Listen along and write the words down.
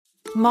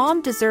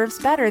Mom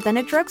deserves better than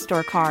a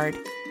drugstore card.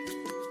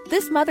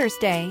 This Mother's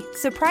Day,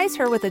 surprise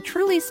her with a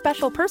truly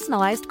special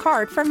personalized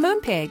card from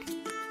Moonpig.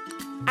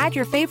 Add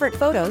your favorite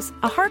photos,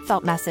 a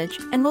heartfelt message,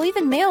 and we'll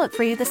even mail it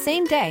for you the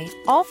same day,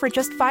 all for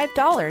just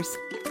 $5.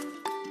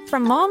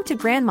 From mom to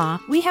grandma,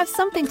 we have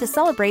something to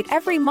celebrate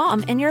every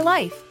mom in your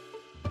life.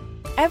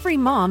 Every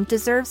mom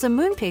deserves a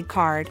Moonpig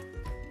card.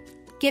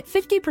 Get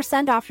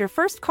 50% off your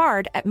first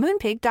card at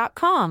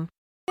moonpig.com.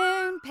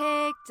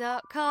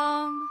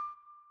 Moonpig.com.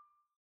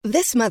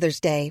 This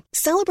Mother's Day,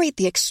 celebrate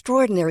the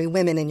extraordinary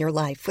women in your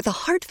life with a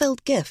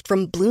heartfelt gift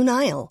from Blue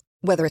Nile.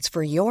 Whether it's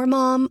for your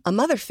mom, a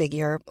mother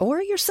figure, or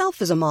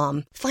yourself as a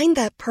mom, find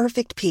that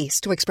perfect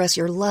piece to express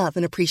your love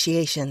and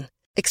appreciation.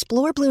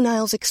 Explore Blue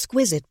Nile's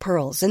exquisite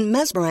pearls and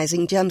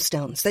mesmerizing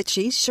gemstones that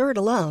she's sure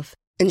to love.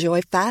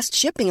 Enjoy fast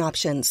shipping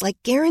options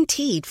like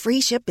guaranteed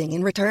free shipping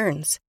and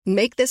returns.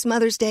 Make this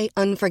Mother's Day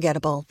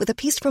unforgettable with a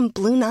piece from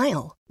Blue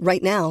Nile.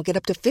 Right now, get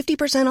up to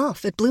 50%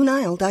 off at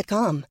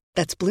BlueNile.com.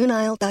 That's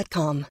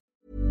BlueNile.com.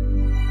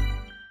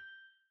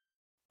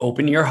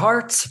 Open your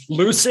hearts,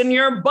 loosen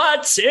your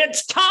butts.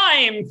 It's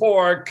time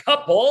for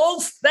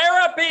Couples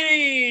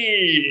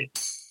Therapy.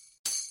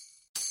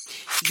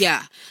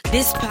 Yeah,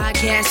 this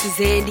podcast is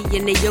Andy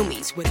and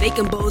Naomi's, where they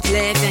can both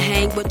laugh and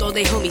hang with all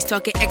their homies,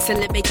 talking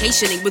excellent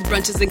vacationing with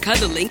brunches and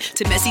cuddling,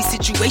 to messy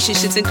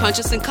situationships and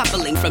conscious and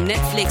coupling, from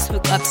Netflix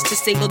hookups to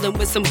singledom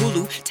with some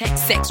Hulu,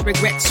 text, sex,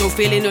 regrets, or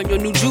feeling on your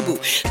new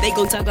jubu. They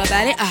gon' talk about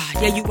it,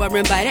 yeah, you are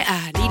invited,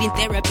 needing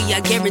therapy,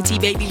 I guarantee,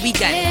 baby, we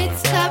got it.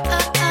 It's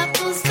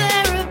couples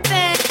therapy.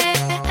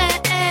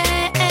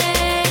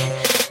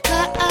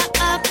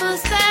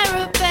 Couples therapy.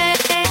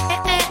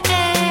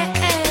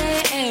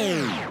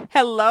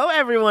 Hello,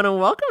 everyone, and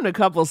welcome to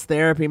Couples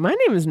Therapy. My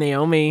name is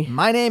Naomi.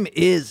 My name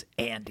is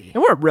Andy.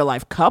 And we're a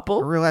real-life couple.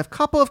 A real-life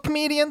couple of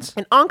comedians.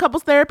 And on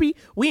Couples Therapy,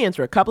 we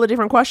answer a couple of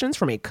different questions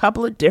from a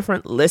couple of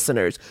different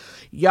listeners.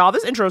 Y'all,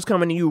 this intro is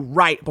coming to you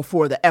right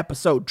before the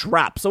episode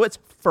drops, so it's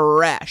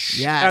fresh.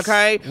 Yes.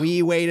 Okay?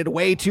 We waited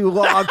way too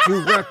long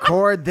to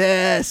record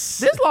this.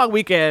 This long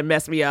weekend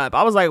messed me up.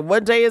 I was like,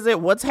 what day is it?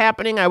 What's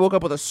happening? I woke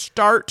up with a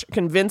start,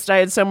 convinced I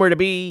had somewhere to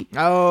be.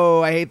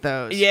 Oh, I hate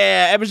those.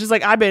 Yeah, it was just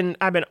like, I've been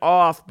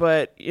off,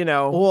 but, you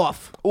know.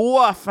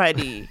 Off,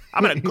 honey.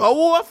 I'm going to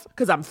go off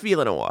because I'm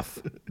feeling off.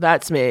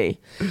 That's me.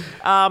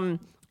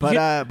 But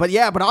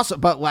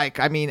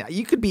I mean,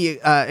 you could be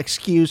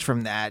excused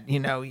from that. You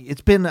know,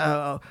 it's been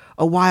a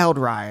wild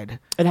ride.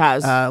 It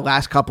has.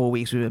 Last couple of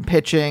weeks we've been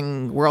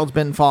pitching, world's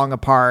been falling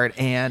apart,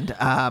 and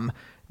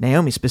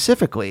Naomi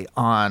specifically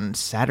on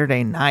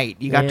Saturday night,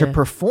 you got to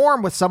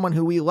perform with someone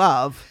who we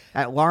love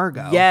at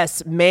Largo.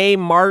 Yes, Mae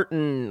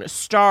Martin,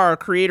 star,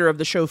 creator of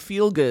the show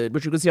Feel Good,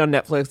 which you can see on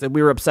Netflix that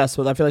we were obsessed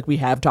with. I feel like we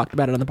have talked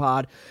about it on the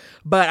pod.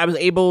 But I was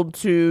able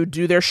to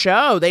do their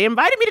show. They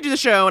invited me to do the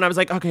show, and I was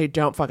like, okay,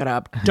 don't fuck it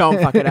up. Don't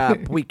fuck it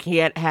up. We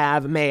can't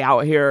have Mae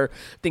out here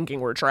thinking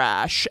we're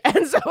trash.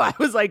 And so I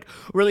was like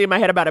really in my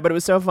head about it. But it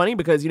was so funny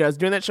because, you know, I was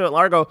doing that show at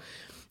Largo,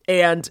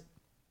 and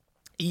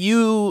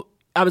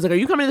I was like, are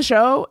you coming to the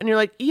show? And you're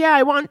like, yeah,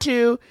 I want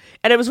to.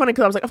 And it was funny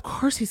because I was like, of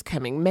course he's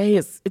coming.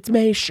 It's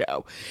Mae's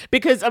show.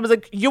 Because I was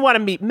like, you want to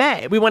meet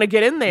Mae. We want to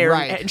get in there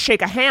and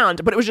shake a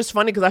hand. But it was just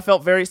funny because I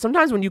felt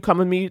sometimes when you come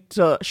with me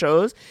to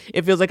shows,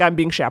 it feels like I'm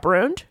being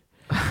chaperoned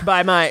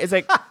by it's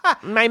like,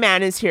 my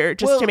man is here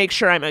just to make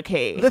sure I'm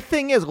okay. The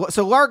thing is,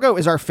 so Largo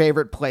is our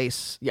favorite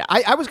place. Yeah.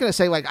 I was going to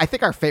say, like, I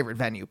think our favorite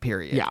venue,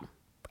 period. Yeah.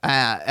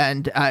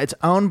 And it's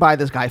owned by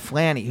this guy,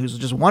 Flanny, who's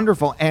just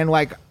wonderful. And,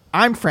 like,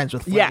 I'm friends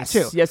with Flanny,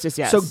 too. Yes.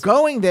 So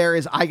going there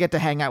is I get to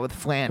hang out with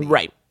Flanny.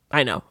 Right.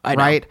 I know.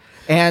 Right?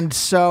 And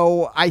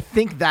so I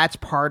think that's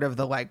part of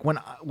the,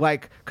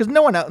 because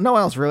no one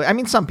else really, I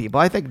mean, some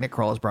people, I think Nick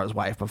Kroll has brought his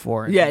wife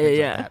before. And yeah.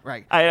 Like that,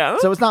 right. I know.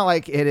 So it's not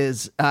like it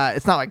is,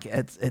 it's not like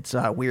it's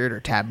weird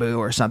or taboo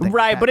or something.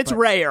 Right, like that, but it's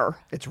rare.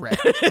 It's rare.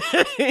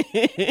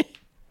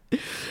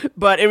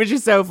 But it was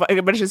just so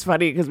funny. But it's just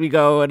funny because we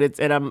go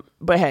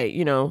but hey,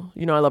 you know,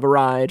 I love a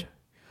ride.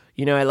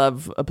 You know, I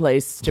love a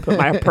place to put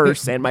my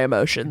purse and my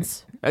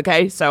emotions.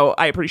 Okay, so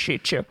I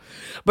appreciate you.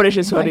 But it's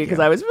just funny because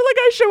I was like,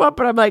 I show up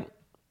and I'm like,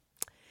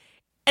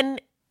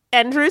 and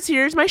Andrew's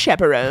here's my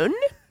chaperone,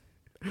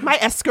 my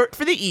escort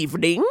for the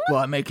evening. Well,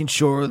 I'm making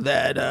sure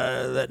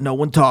that no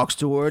one talks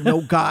to her,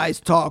 no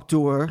guys talk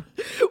to her.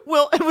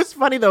 Well, it was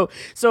funny though.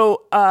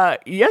 So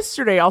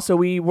yesterday also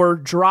we were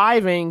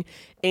driving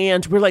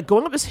and we're like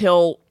going up this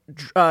hill.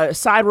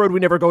 Side road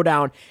we never go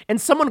down, and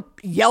someone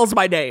yells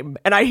my name,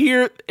 and I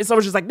hear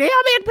someone's just like Naomi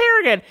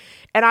Ekperigin,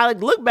 and I like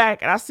look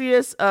back and I see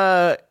this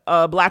a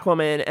black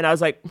woman, and I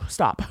was like,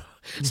 stop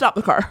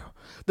the car,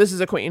 this is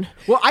a queen.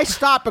 Well, I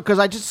stopped because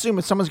I just assume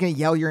if someone's gonna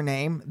yell your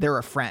name, they're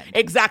a friend.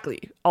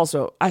 Exactly.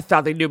 Also, I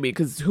thought they knew me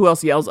because who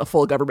else yells a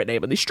full government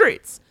name in these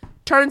streets?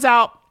 Turns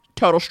out,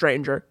 total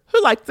stranger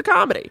who liked the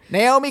comedy.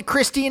 Naomi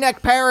Christine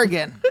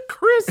Ekperigin.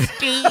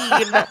 Christine.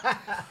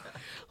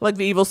 Like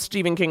the evil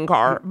Stephen King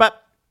car.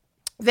 But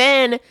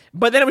then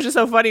it was just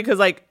so funny because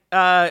like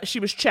she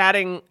was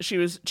chatting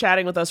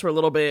with us for a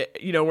little bit.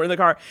 You know, we're in the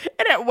car.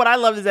 And what I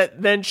love is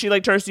that then she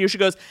like turns to you. She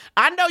goes,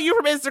 I know you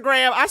from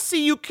Instagram. I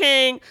see you,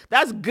 King.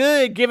 That's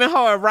good giving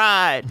her a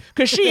ride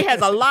because she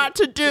has a lot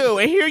to do.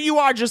 And here you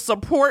are just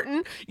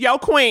supporting your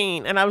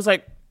queen. And I was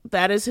like,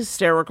 that is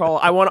hysterical.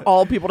 I want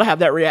all people to have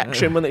that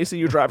reaction when they see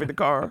you driving the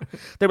car.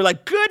 They were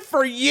like, good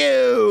for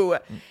you.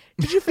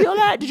 Did you feel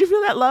that? Did you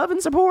feel that love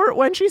and support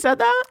when she said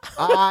that?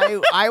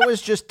 I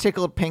was just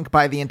tickled pink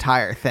by the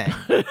entire thing.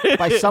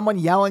 By someone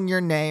yelling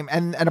your name,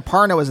 and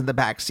Aparna was in the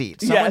back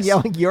seat. Someone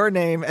yelling your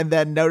name and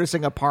then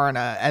noticing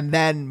Aparna and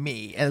then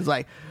me. And it's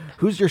like,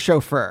 who's your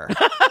chauffeur?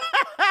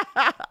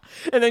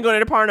 And then going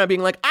to Aparna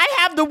being like, I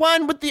have the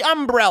one with the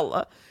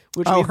umbrella.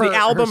 Which means the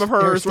album of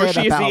hers where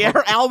she is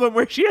her album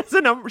where she has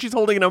she's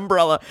holding an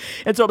umbrella.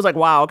 And so it was like,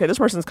 wow, okay, this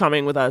person's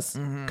coming with us,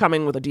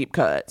 coming with a deep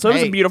cut. So it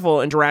was a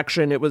beautiful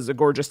interaction. It was a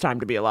gorgeous time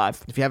to be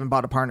alive. If you haven't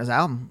bought Aparna's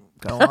album,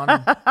 go on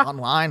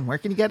online. Where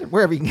can you get it?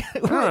 Wherever you can get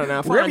it. I don't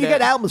know. Wherever you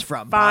get albums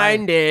from.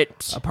 Find it.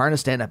 Aparna's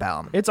stand-up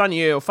album. It's on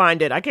you.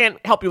 Find it. I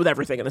can't help you with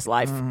everything in this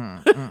life.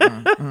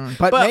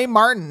 But Mae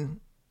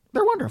Martin,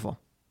 they're wonderful.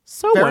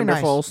 So very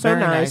wonderful, nice. so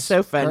very nice,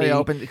 so funny, very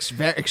open,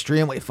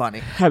 extremely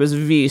funny. I was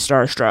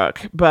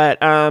starstruck, but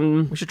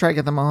we should try to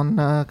get them on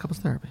couples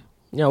therapy.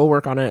 Yeah, we'll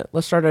work on it.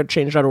 Let's start a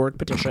change.org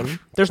petition.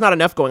 There's not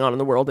enough going on in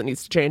the world that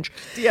needs to change.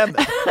 DM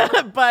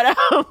them.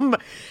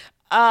 But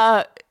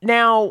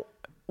now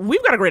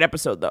we've got a great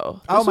episode though.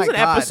 This was an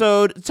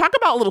episode. Talk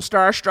about a little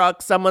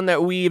starstruck, someone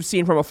that we've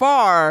seen from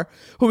afar.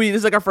 This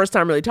is like our first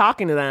time really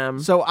talking to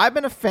them. So I've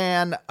been a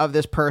fan of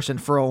this person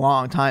for a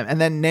long time,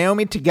 and then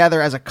Naomi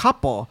together as a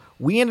couple.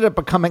 We ended up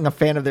becoming a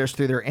fan of theirs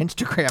through their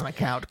Instagram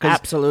account.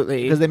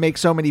 Absolutely. Because they make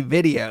so many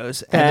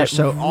videos. And they're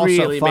so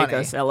really also funny. Make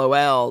us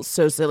LOL.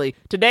 So silly.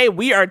 Today,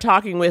 we are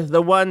talking with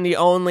the one, the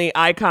only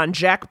icon,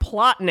 Jack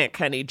Plotnick,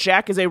 honey.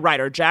 Jack is a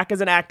writer. Jack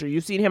is an actor.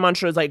 You've seen him on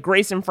shows like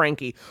Grace and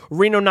Frankie,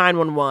 Reno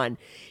 911.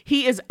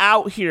 He is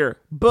out here,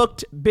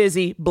 booked,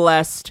 busy,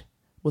 blessed,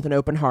 with an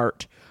open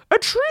heart. A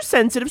true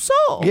sensitive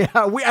soul. Yeah,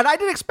 and I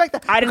didn't expect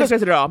that. I didn't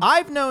expect it at all.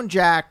 I've known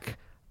Jack...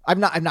 I've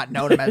not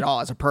known him at all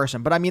as a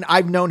person, but I mean,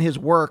 I've known his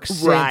work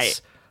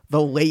since the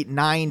late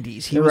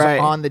 90s. He was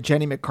on the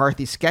Jenny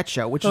McCarthy sketch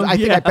show, which is, I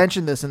think I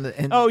mentioned this in you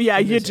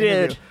did.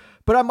 Interview.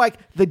 But I'm like,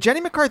 the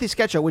Jenny McCarthy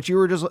sketch show, which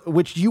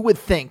you would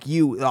think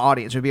the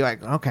audience would be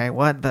like, okay,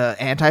 what, the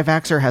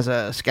anti-vaxxer has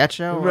a sketch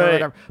show or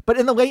whatever. But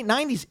in the late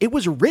 90s, it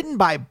was written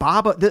by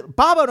Bob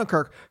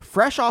Odenkirk,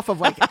 fresh off of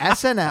like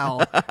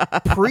SNL,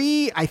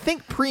 pre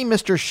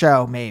Mr.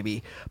 Show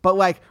maybe, but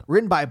like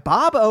written by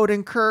Bob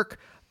Odenkirk,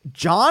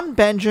 John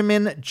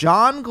Benjamin,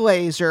 John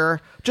Glazer,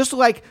 just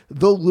like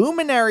the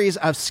luminaries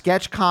of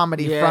sketch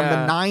comedy from the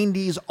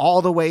 90s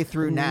all the way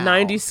through now.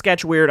 90s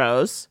sketch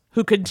weirdos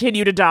who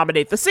continue to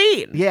dominate the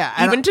scene.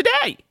 Yeah. Even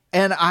today.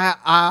 And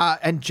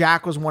and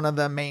Jack was one of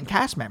the main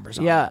cast members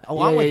on it,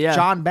 along with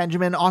John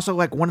Benjamin, also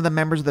like one of the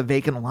members of the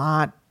Vacant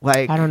Lot.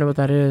 Like, I don't know what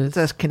that is.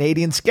 It's a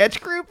Canadian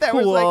sketch group that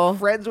was like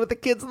friends with the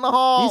kids in the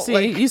hall.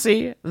 You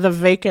see, the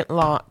Vacant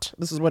Lot.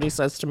 This is what he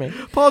says to me.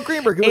 Paul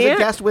Greenberg, who was a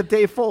guest with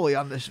Dave Foley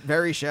on this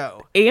very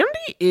show.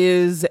 Andy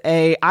is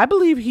I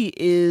believe he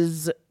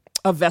is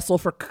a vessel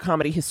for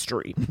comedy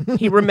history.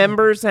 He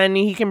remembers and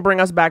he can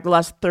bring us back the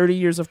last 30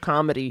 years of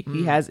comedy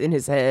he has in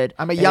his head.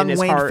 I'm a young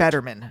Wayne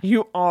Fetterman.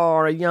 You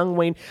are a young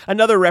Wayne.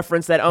 Another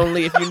reference that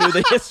only if you knew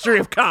the history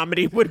of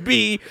comedy would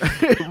be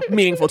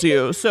meaningful to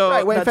you.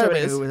 So Wayne that's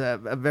Fetterman, who was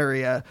a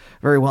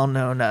very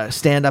well-known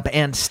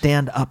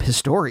stand-up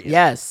historian.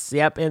 Yes,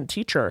 yep, and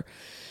teacher.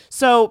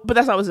 So, but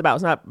that's not what it's about.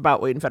 It's not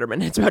about Wayne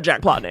Fetterman. It's about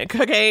Jack Plotnick.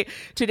 Okay,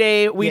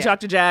 today we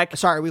talked to Jack.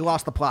 Sorry, we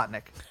lost the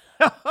Plotnick.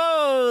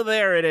 Oh,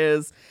 there it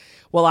is.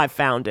 Well, I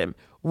found him.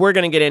 We're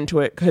going to get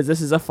into it because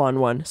this is a fun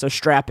one. So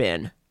strap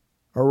in.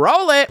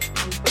 Roll it.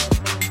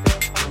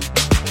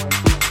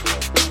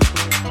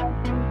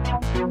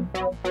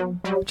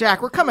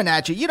 Jack, we're coming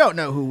at you. You don't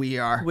know who we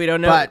are. We don't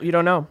know. But you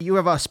don't know. You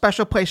have a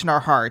special place in our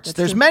hearts.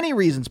 There's many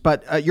reasons,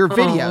 but your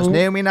videos,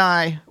 Naomi and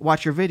I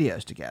watch your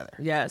videos together.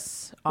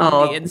 Yes, on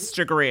the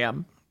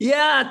Instagram.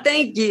 Yeah,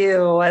 thank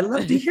you. I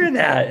love to hear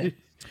that.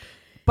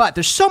 But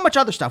there's so much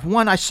other stuff.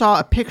 One, I saw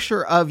a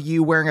picture of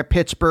you wearing a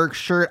Pittsburgh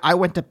shirt. I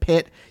went to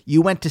Pitt.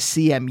 You went to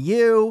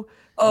CMU.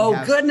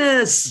 Oh,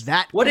 goodness.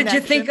 What did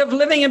you think of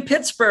living in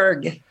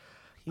Pittsburgh?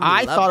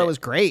 I thought it was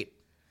great.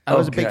 I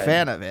was a big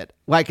fan of it.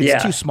 Like,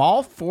 it's too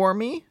small for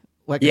me.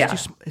 Like,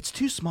 it's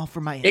too small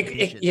for my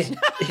ambitions.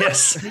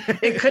 Yes.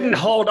 It couldn't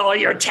hold all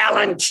your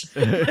talent.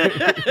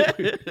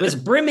 It was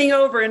brimming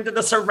over into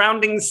the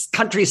surrounding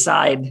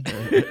countryside.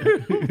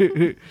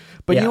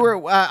 But you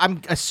were,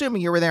 I'm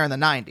assuming you were there in the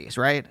 90s,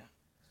 right?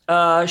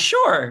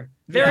 Sure.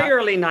 Very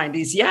early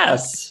 90s,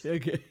 yes.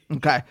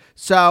 Okay.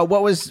 So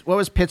what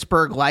was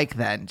Pittsburgh like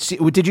then?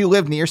 Did you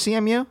live near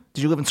CMU?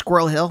 Did you live in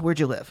Squirrel Hill? Where'd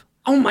you live?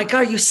 Oh my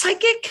God, you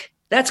psychic?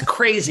 That's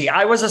crazy.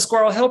 I was a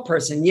Squirrel Hill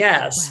person,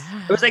 yes.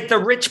 Wow. It was like the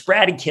rich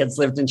bratty kids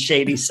lived in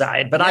Shady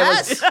Side, but but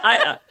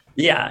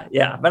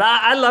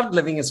I loved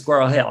living in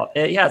Squirrel Hill.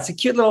 Yeah, it's a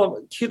cute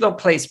little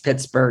place,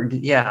 Pittsburgh.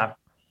 Yeah.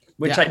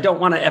 which I don't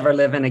want to ever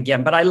live in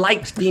again. But I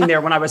liked being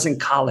there when I was in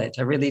college.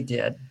 I really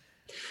did.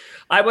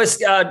 I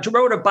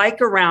rode a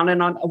bike around,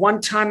 and on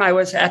one time I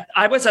was at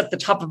the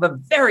top of a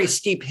very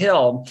steep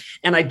hill,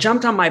 and I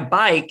jumped on my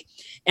bike.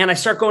 And I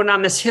start going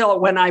down this hill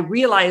when I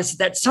realized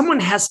that someone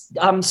has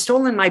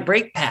stolen my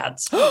brake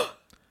pads.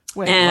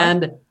 Wait,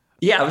 and what?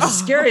 yeah, it was the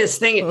scariest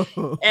thing.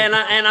 And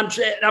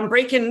I'm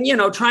braking,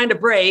 trying to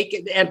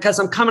brake, and because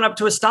I'm coming up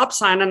to a stop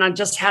sign, and I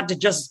just had to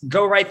just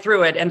go right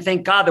through it. And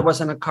thank God there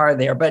wasn't a car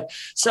there. But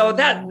so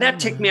that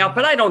ticked me off.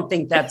 But I don't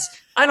think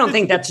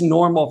that's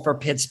normal for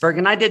Pittsburgh.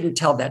 And I didn't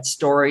tell that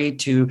story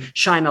to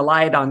shine a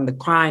light on the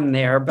crime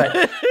there,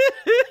 but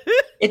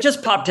it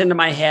just popped into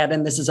my head.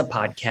 And this is a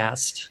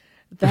podcast.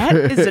 That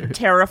is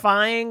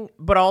terrifying,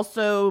 but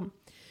also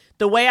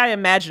the way I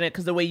imagine it,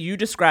 because the way you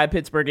describe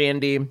Pittsburgh,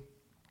 Andy,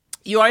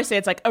 you always say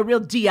it's like a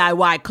real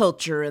DIY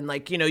culture, and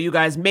like, you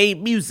guys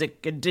made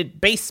music and did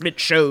basement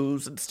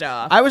shows and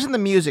stuff. I was in the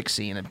music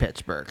scene in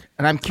Pittsburgh,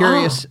 and I'm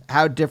curious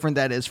how different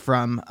that is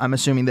from, I'm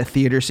assuming, the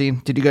theater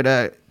scene. Did you go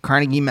to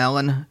Carnegie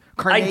Mellon?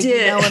 I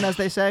did. Mellon, as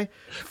they say.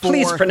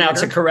 Please pronounce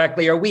theater? it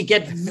correctly, or we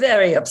get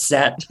very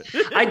upset.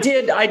 I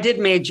did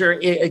major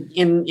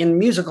in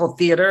musical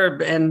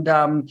theater, and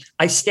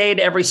I stayed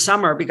every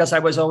summer because I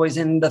was always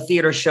in the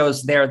theater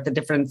shows there at the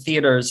different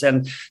theaters.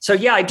 And so,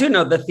 yeah, I do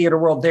know the theater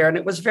world there, and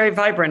it was very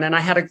vibrant, and I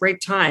had a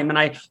great time. And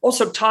I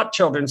also taught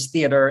children's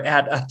theater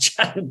at a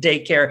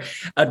daycare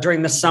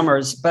during the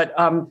summers, but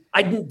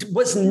I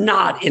was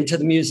not into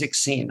the music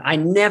scene. I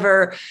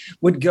never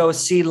would go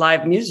see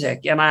live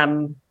music, and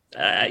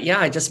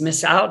I just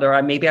miss out,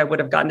 or maybe I would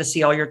have gotten to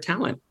see all your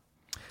talent.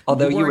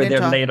 Although you were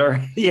there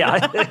later. Yeah.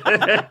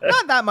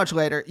 Not that much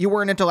later. You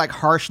weren't into like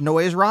harsh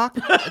noise rock?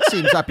 It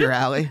seems up your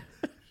alley.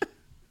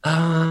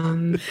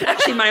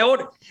 Actually, my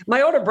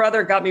older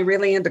brother got me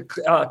really into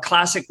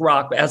classic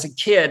rock as a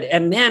kid.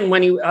 And then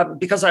when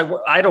because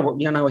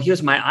he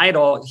was my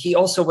idol, he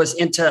also was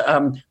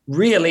into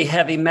really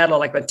heavy metal,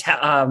 like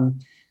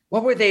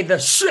what were they? The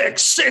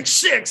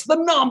 666, the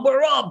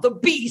number of the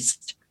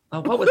beast.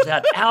 What was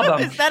that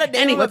album? Is that a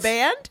name of a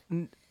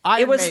band?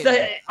 It was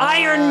the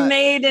Iron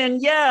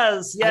Maiden.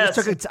 Yes.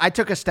 I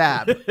took a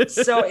stab.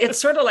 So it's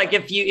sort of like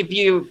if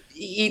you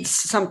eat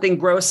something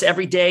gross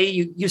every day,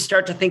 you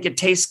start to think it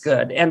tastes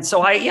good. And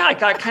so I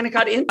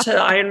got into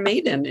Iron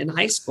Maiden in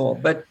high school,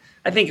 but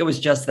I think it was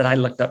just that I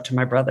looked up to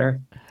my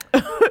brother.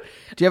 Do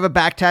you have a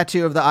back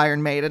tattoo of the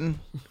Iron Maiden?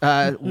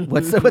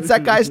 What's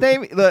that guy's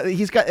name?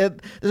 He's got there's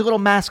a little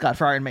mascot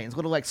for Iron Maiden, it's a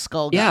little like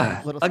skull guy.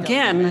 Yeah. Little skull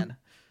Again. man.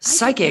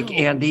 Psychic,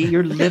 Andy.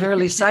 You're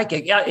literally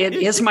psychic. Yeah, it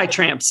is my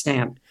tramp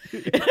stamp.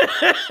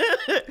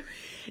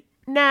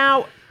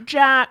 Now,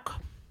 Jack,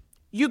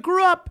 you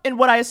grew up in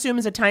what I assume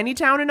is a tiny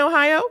town in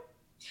Ohio?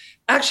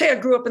 Actually, I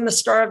grew up in the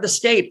star of the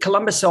state,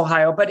 Columbus,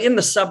 Ohio, but in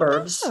the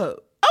suburbs. Oh,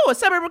 a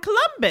suburb of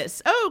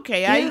Columbus.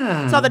 Okay,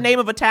 I saw the name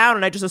of a town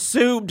and I just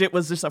assumed it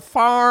was just a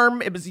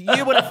farm. It was you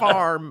and a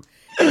farm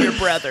and your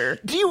brother.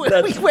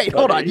 Wait,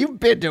 hold on. You've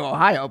been to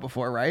Ohio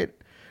before, right?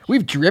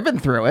 We've driven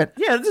through it.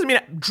 Yeah, this doesn't mean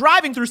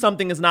driving through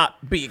something is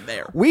not being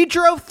there. We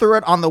drove through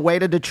it on the way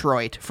to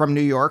Detroit, from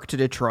New York to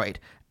Detroit,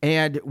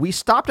 and we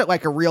stopped at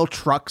like a real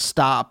truck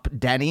stop,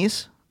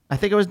 Denny's. I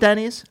think it was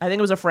Denny's. I think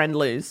it was a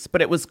Friendly's,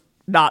 but it was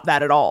not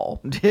that at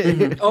all.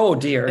 Oh,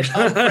 dear.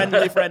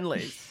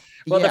 Friendly's.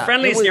 Well, the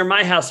Friendly's near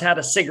my house had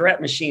a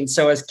cigarette machine,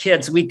 so as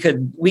kids we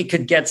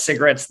could get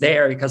cigarettes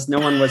there because no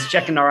one was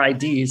checking our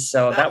IDs,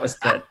 so that was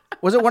good.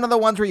 Was it one of the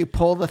ones where you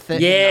pull the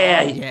thing?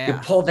 Yeah, you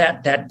pull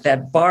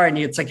that bar, and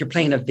it's like you're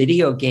playing a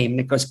video game,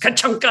 and it goes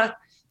ka-chunka.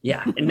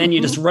 Yeah, and then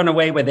you just run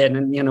away with it,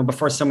 and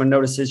before someone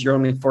notices, you're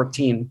only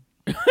 14.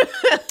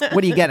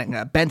 What are you getting?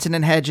 Benson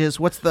and Hedges?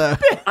 What's the?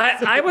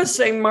 I was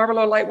saying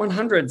Marlboro Light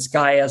 100s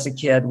guy as a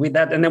kid.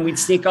 And then we'd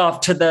sneak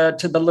off to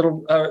the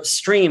little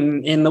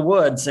stream in the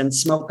woods and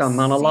smoke them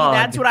on a log.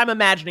 That's what I'm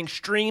imagining: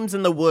 streams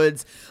in the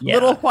woods,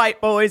 little white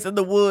boys in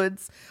the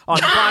woods on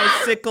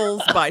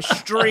bicycles by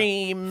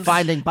streams,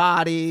 finding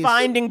bodies,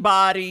 finding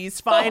woods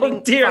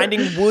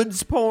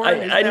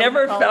porn. I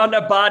never found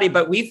a body,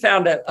 but we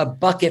found a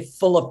bucket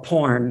full of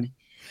porn.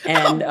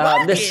 And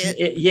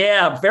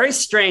very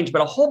strange,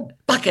 but a whole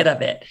bucket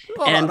of it.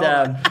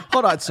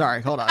 Hold on.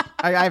 Sorry, hold on.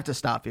 I have to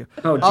stop you.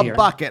 Oh, dear. A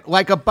bucket,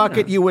 like a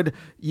bucket you would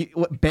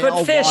bail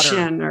put fish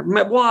water. in or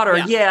water.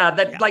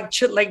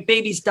 Like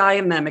babies die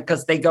in them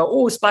because they go,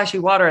 oh, splashy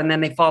water, and then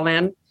they fall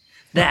in.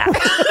 That.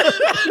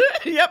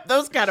 Yep,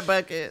 those kind of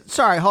buckets.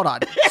 Sorry, hold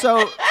on.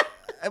 So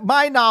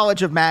my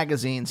knowledge of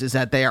magazines is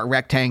that they are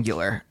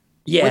rectangular.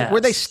 Yeah. Were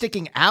they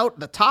sticking out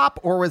the top,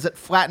 or was it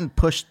flattened,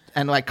 pushed,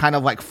 and like kind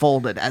of like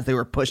folded as they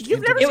were pushed?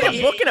 You've never seen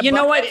a book in a You bucket.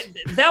 know what?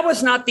 That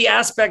was not the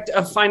aspect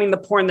of finding the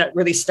porn that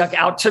really stuck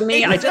out to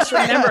me. I just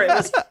remember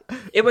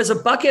it was a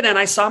bucket, and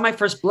I saw my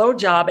first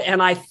blowjob,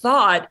 and I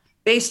thought,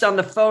 based on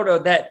the photo,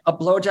 that a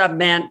blowjob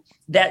meant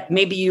that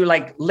maybe you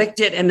like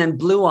licked it and then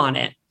blew on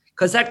it.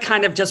 Because that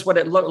kind of just what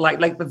it looked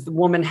like the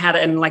woman had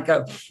it and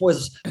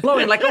was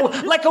blowing like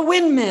a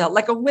windmill,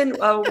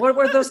 what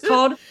were those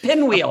called?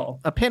 Pinwheel.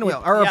 A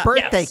pinwheel or a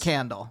birthday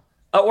candle.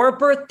 Or a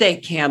birthday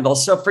candle.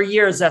 So for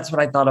years, that's what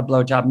I thought a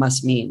blowjob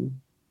must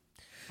mean.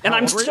 And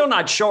I'm still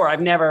not sure. I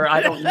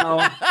don't know.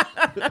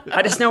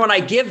 I just know when I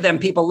give them,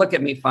 people look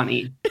at me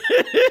funny.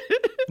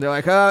 They're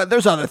like,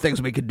 there's other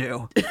things we could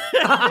do.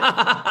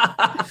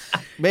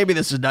 Maybe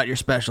this is not your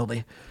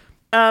specialty.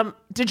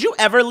 Did you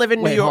ever live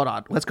in New York? Hold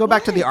on. Let's go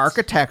back to the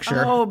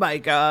architecture. Oh my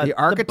God. The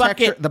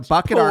architecture, the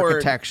bucket board.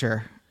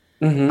 architecture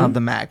of the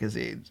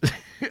magazines.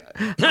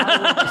 I'm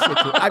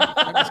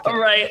just kidding.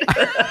 Right.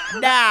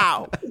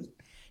 Now,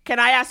 can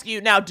I ask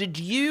you, did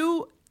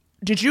you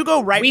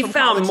go right We from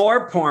found college?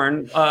 more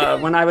porn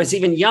when I was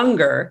even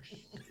younger.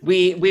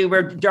 We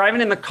were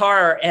driving in the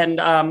car, and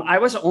I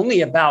was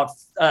only about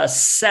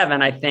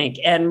 7, I think.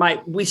 And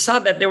we saw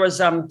that there was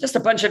just a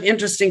bunch of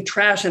interesting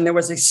trash, and there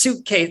was a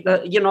suitcase,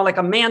 like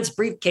a man's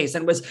briefcase,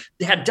 and it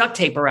had duct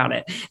tape around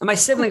it. And my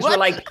siblings were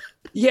like,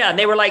 yeah,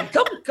 they were like,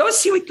 go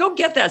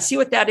get that, see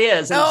what that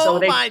is. And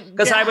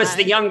because I was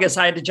the youngest,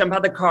 I had to jump out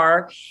of the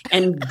car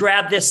and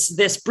grab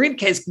this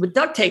briefcase with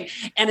duct tape.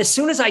 And as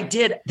soon as I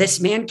did,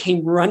 this man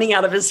came running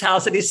out of his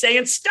house, and he's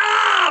saying,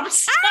 stop.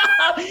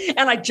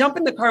 And I jump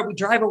in the car, we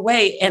drive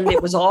away, and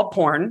it was all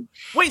porn.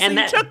 Wait, so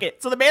you took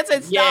it. So the man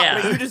said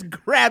stop, but you just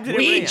grabbed it.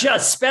 We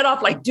just sped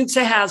off like Dukes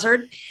of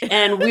Hazzard,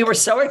 and we were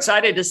so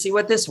excited to see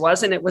what this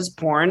was, and it was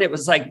porn. It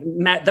was like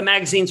the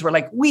magazines were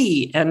like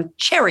Wee and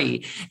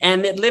Cherry,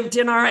 and it lived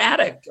in our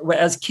attic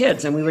as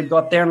kids, and we would go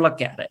up there and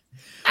look at it.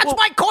 That's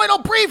my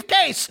coital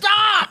briefcase.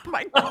 Stop!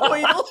 My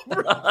coital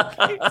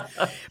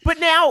briefcase. But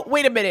now,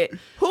 wait a minute.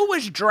 Who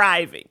was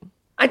driving?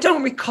 I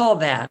don't recall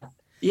that.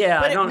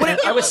 Yeah,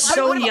 I was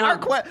so young.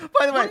 By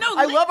the way,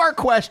 I love our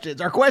questions.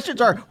 Our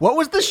questions are, what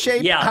was the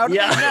shape? Yeah, how did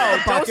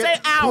yeah. know? Don't say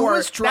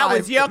ours. That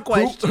was your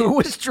question. Who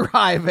was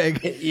driving?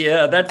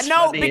 Yeah, that's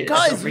funny.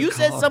 Because you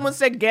said someone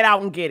said get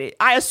out and get it.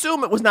 I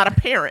assume it was not a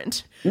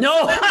parent.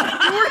 No, you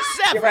were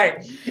 7. You're right.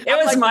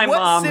 It was my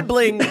mom. What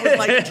sibling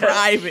was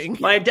driving?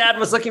 My dad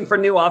was looking for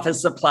new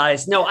office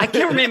supplies. No, I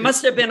can't remember. It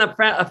must have been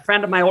a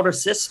friend of my older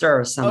sister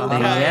or something.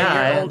 Okay,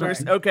 yeah,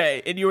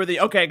 okay, and you were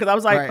because I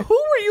was like, who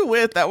were you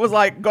with? That was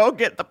like, go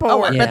get the porn.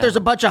 Oh, I bet there's a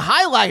bunch of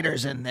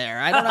highlighters in there.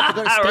 I don't have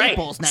to go to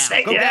Staples now.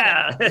 Go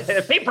get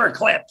it. Paper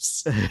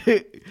clips.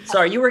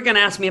 Sorry, you were going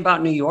to ask me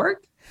about New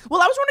York? Well,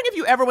 I was wondering if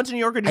you ever went to New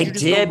York, or did you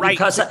just go right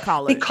to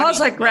college?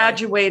 Because I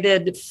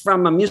graduated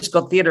from a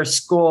musical theater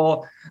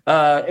school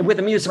with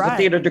a musical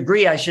theater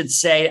degree, I should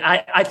say.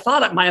 I thought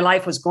that my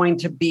life was going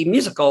to be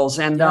musicals.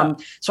 And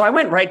so I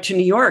went right to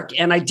New York,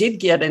 and I did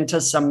get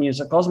into some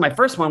musicals. My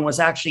first one was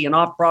actually an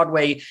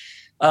off-Broadway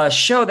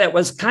show that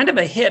was kind of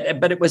a hit,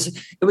 but it was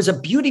a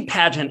beauty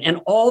pageant, and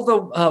all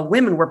the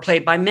women were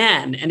played by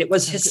men, and it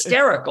was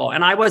hysterical.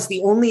 And I was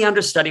the only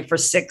understudy for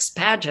 6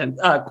 pageant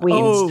queens.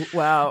 Oh,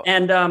 wow.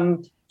 And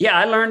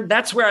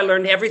that's where I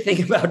learned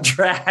everything about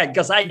drag,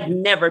 because I'd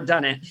never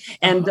done it.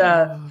 And,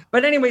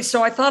 but anyway,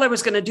 so I thought I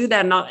was going to do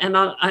that. And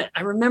I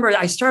remember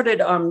I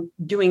started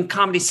doing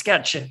comedy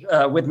sketch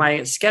with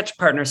my sketch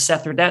partner,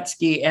 Seth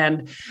Rudetsky.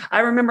 And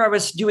I remember I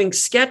was doing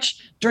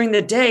sketch during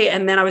the day,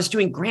 and then I was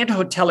doing Grand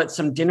Hotel at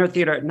some dinner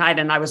theater at night.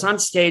 And I was on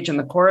stage in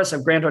the chorus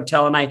of Grand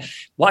Hotel, and I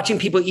watching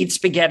people eat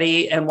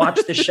spaghetti and watch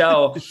the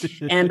show.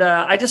 And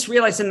I just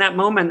realized in that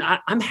moment,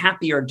 I'm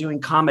happier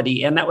doing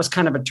comedy. And that was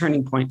kind of a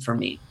turning point for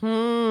me.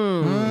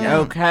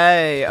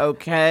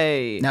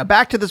 Okay. Now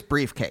back to this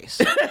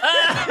briefcase.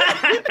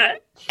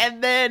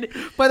 And then,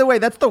 by the way,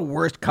 that's the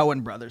worst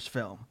Coen Brothers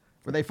film,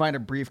 where they find a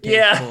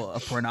briefcase full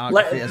of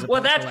pornography.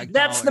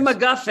 That's the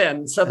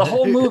MacGuffin. So the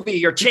whole movie,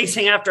 you're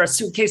chasing after a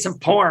suitcase of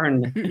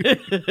porn.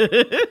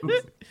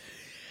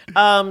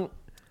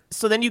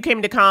 So then you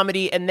came to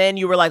comedy, and then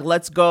you were like,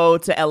 let's go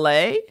to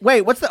LA.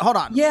 Wait, hold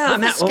on. Yeah.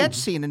 What's the sketch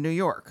scene in New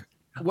York?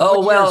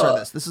 What years are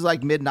this? This is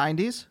like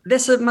mid-90s?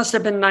 This must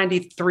have been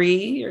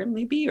 93 or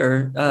maybe,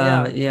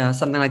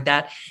 something like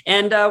that.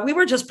 And we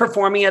were just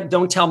performing at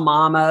Don't Tell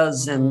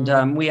Mamas,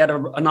 and we had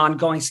an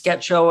ongoing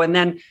sketch show. And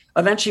then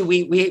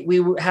eventually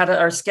we had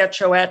our sketch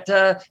show at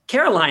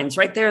Caroline's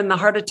right there in the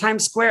heart of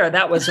Times Square.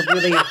 That was a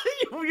really...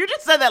 You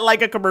just said that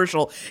like a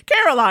commercial.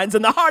 Caroline's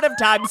in the heart of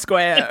Times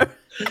Square.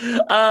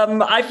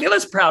 I feel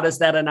as proud as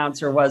that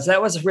announcer was.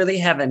 That was really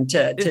heaven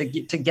to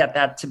get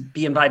that, to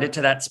be invited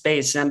to that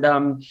space. And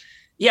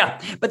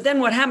but then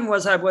what happened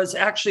was I was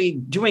actually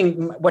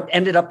doing what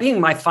ended up being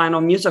my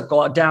final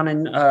musical down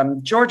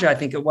in Georgia, I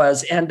think it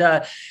was. And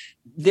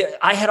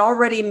I had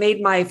already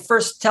made my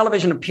first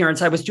television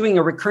appearance. I was doing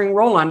a recurring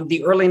role on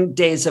the early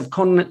days of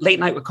Late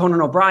Night with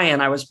Conan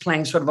O'Brien. I was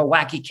playing sort of a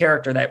wacky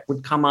character that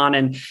would come on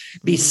and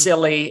be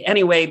silly.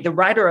 Anyway, the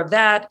writer of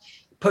that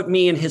put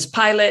me in his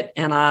pilot,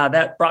 and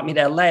that brought me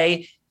to LA.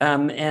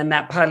 And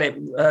that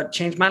pilot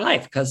changed my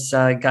life, because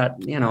I got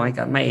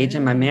my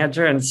agent, my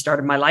manager, and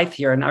started my life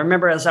here. And I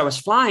remember as I was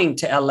flying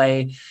to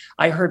LA,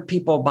 I heard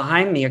people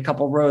behind me, a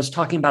couple rows,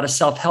 talking about a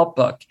self-help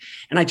book.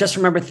 And I just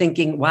remember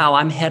thinking, wow,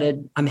 I'm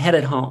headed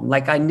home.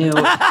 Like I knew,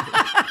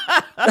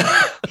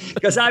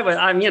 because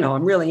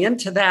I'm really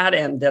into that.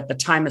 And at the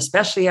time,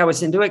 especially, I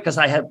was into it because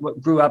I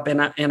grew up in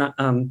a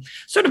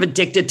sort of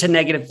addicted to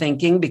negative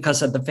thinking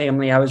because of the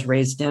family I was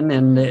raised in.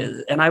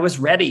 And I was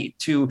ready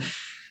to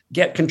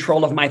get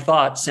control of my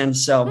thoughts. And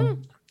so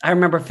I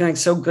remember feeling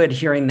so good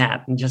hearing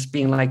that and just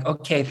being like,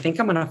 okay, I think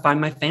I'm going to find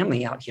my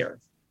family out here.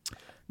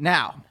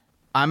 Now,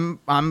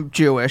 I'm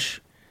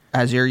Jewish,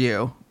 as are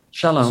you.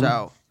 Shalom.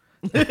 So,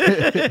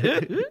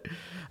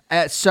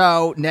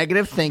 so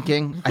negative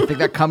thinking, I think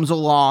that comes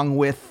along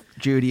with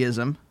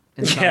Judaism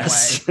in some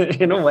Yes, way.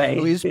 in a way.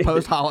 At least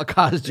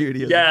post-Holocaust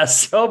Judaism.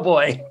 Yes. Oh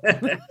boy.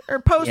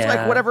 Or post like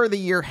Yeah. whatever the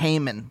year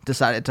Haman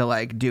decided to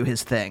like do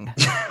his thing.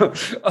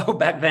 Oh,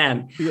 back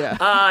then. Yeah.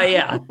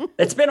 Yeah.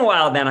 It's been a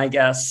while then, I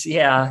guess.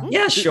 Yeah.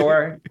 Yeah,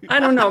 sure. I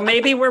don't know.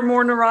 Maybe we're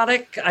more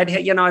neurotic. I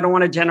don't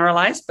want to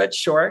generalize, but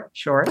sure.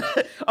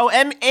 Oh,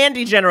 and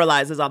Andy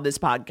generalizes on this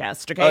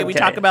podcast. Okay, we Okay.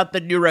 talk about the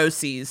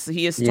neuroses.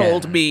 He has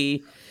told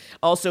me.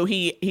 Also,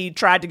 he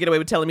tried to get away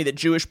with telling me that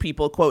Jewish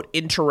people, quote,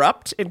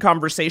 interrupt in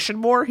conversation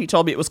more. He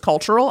told me it was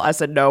cultural. I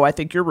said, no, I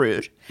think you're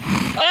rude.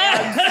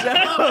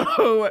 And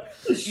so,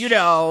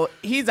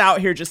 he's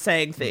out here just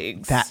saying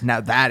things.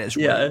 That is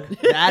rude. Yeah.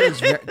 That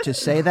is to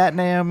say that,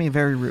 Naomi,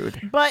 very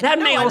rude. But That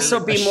no, may I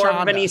also mean, be more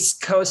of an Ashanda.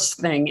 East Coast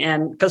thing,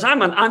 and because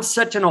I'm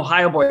such an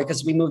Ohio boy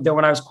because we moved there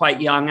when I was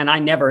quite young, and I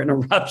never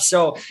interrupt.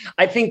 So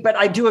I think, but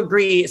I do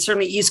agree.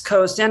 Certainly East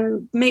Coast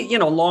and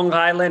Long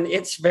Island.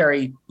 It's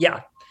very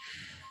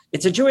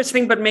It's a Jewish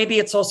thing, but maybe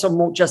it's also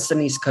more just an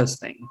East Coast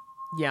thing.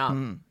 yeah.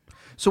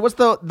 So what's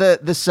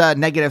this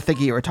negative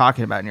thinking you were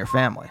talking about in your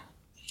family?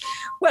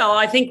 Well,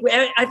 I think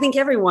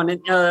everyone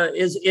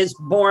is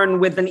born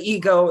with an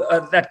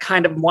ego that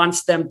kind of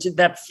wants them to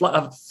that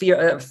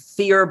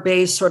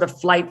fear-based sort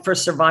of flight for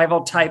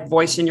survival type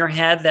voice in your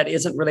head that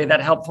isn't really that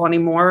helpful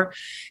anymore.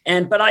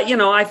 But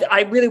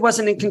I really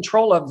wasn't in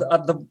control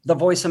of the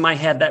voice in my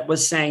head that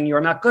was saying you're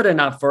not good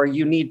enough or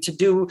you need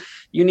to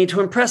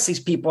impress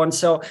these people. And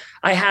so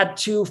I had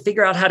to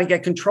figure out how to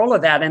get control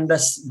of that. And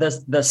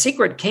the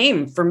secret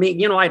came for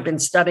me. I'd been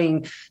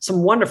studying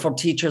some wonderful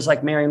teachers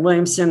like Marianne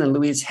Williamson and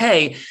Louise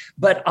Hay,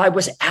 but I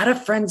was at a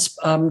friend's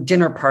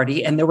dinner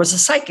party and there was a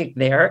psychic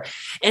there,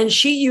 and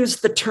she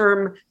used the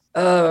term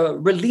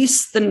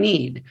release and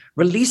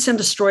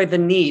destroy the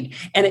need.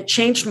 And it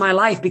changed my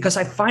life because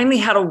I finally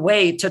had a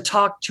way to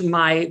talk to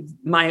I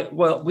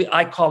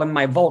call him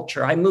my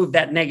vulture. I moved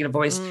that negative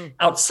voice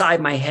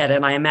outside my head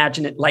and I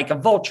imagine it like a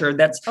vulture.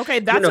 That's Okay,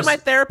 that's what my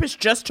therapist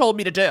just told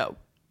me to do.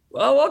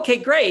 Oh, okay,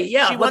 great.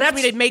 Yeah. She wants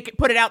me to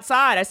put it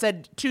outside. I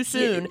said, too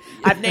soon.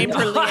 I've named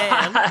her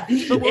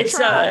Leanne. But we'll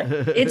try.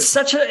 It's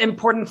such an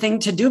important thing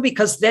to do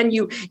because then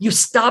you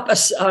stop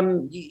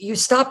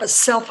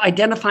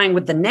self-identifying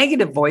with the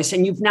negative voice,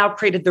 and you've now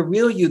created the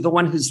real you, the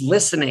one who's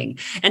listening.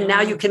 And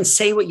now you can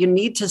say what you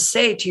need to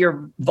say to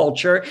your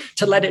vulture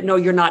to let it know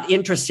you're not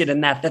interested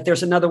in that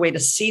there's another way to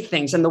see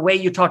things. And the way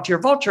you talk to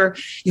your vulture,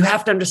 you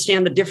have to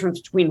understand the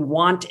difference between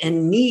want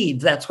and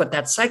need. That's what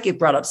that psychic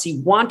brought up. See,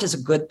 want is a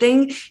good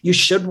thing. You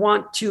should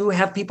want to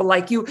have people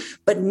like you,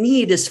 but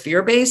need is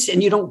fear-based,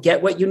 and you don't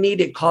get what you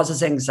need. It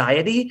causes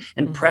anxiety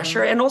and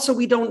pressure. And also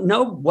we don't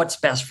know what's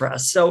best for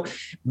us. So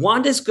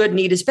want is good,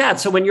 need is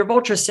bad. So when your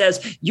vulture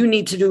says you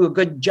need to do a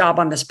good job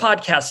on this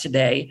podcast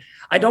today,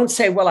 I don't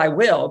say, well, I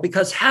will,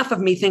 because half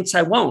of me thinks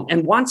I won't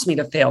and wants me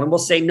to fail and will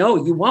say,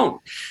 no, you won't.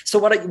 So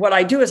what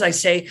I do is I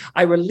say,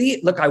 I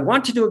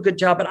want to do a good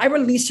job, but I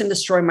release and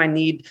destroy my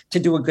need to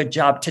do a good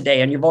job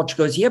today. And your vulture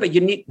goes, yeah, but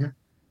you need...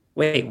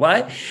 Wait,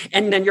 what?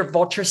 And then your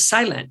vulture's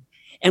silent.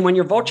 And when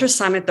your vulture's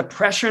silent, the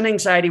pressure and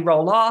anxiety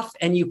roll off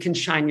and you can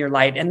shine your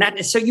light. And that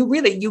is, so you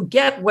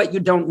get what you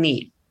don't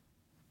need.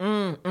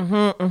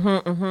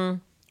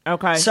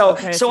 Okay. So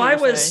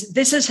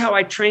This is how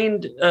I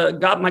trained,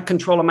 got my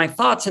control of my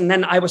thoughts. And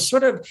then I was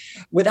sort of,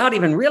 without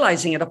even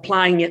realizing it,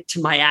 applying it to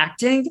my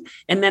acting.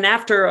 And then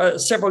after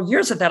several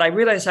years of that, I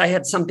realized I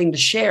had something to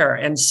share.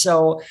 And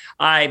so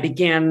I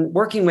began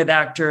working with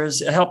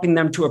actors, helping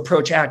them to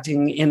approach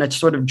acting in a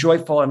sort of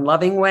joyful and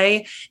loving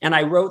way. And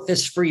I wrote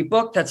this free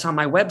book that's on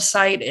my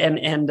website.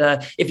 And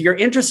if you're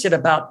interested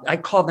I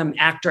call them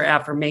actor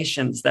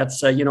affirmations.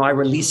 That's, I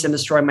release and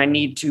destroy my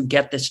need to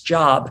get this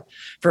job,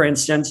 for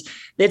instance.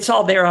 It's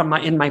all there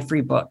in my free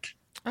book.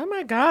 Oh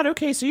my God.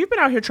 Okay. So you've been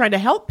out here trying to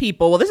help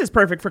people. Well, this is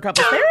perfect for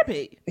couples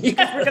therapy.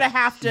 Because we're going to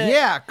have to.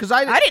 Yeah, because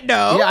I didn't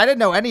know. Yeah, I didn't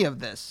know any of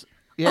this.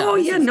 Yeah. Oh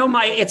yeah, no,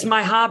 it's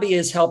my hobby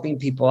is helping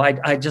people.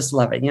 I just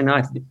love it.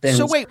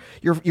 So wait,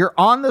 you're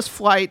on this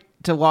flight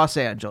to Los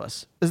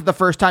Angeles. This is the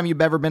first time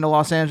you've ever been to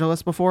Los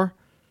Angeles before?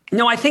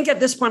 No, I think at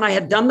this point I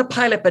had done the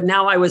pilot, but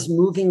now I was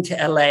moving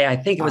to LA. I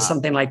think it was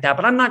something like that,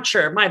 but I'm not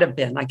sure. It might have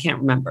been. I can't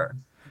remember.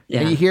 Yeah.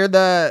 And you hear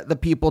the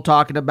people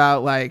talking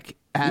about like.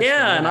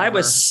 Yeah, and I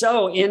was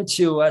so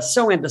into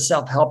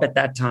self-help at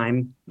that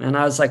time, and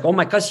I was like, "Oh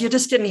my gosh!" You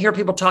just didn't hear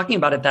people talking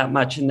about it that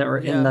much in the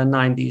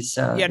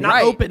 90s.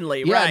 Not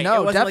openly, yeah, right?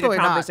 No, it wasn't definitely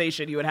like a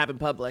conversation you would have in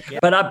public. Yeah.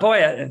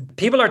 But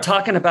people are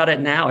talking about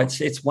it now.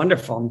 It's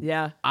wonderful.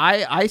 Yeah,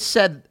 I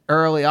said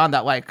early on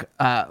that like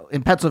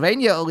in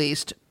Pennsylvania at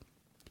least,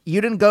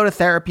 you didn't go to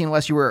therapy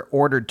unless you were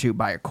ordered to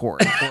by a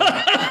court.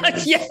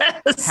 Yes,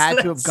 had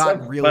to have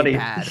gotten so really funny.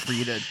 bad for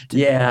you to do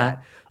Yeah.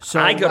 that. So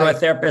I go to a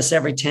therapist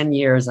every 10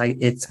 years.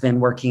 It's been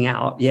working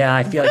out. Yeah,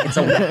 I feel like it's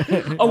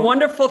a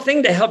wonderful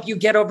thing to help you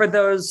get over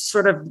those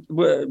sort of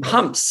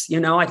humps.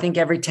 I think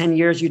every 10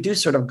 years you do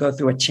sort of go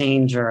through a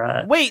change or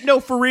a... Wait, no,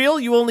 for real?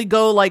 You only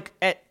go like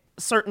at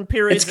certain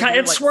periods?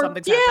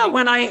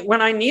 When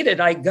I need it,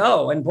 I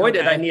go. And boy,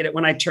 did I need it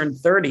when I turned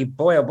 30.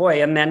 Boy, oh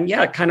boy. And then,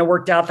 it kind of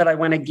worked out that I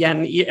went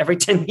again every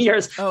 10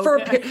 years for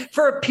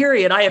a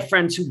period. I have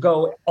friends who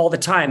go all the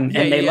time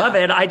and they love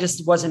it. I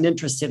just wasn't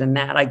interested in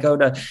that. I go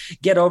to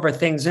get over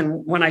things.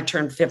 And when I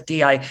turned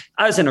 50, I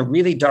was in a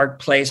really dark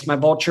place. My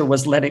vulture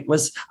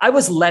I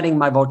was letting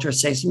my vulture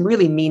say some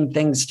really mean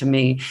things to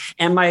me.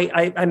 And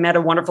I met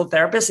a wonderful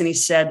therapist and he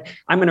said,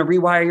 I'm going to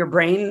rewire your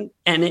brain.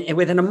 And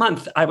within a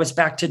month, I was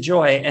back to joy.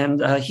 And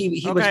he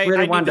was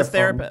really wonderful. This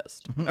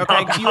therapist. Okay,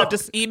 you have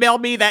to email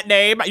me that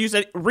name. You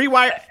said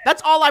rewire.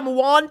 That's all I'm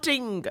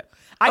wanting.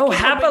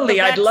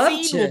 Happily, I'd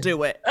love to. Will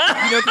do it.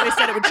 Because they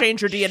said it would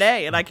change your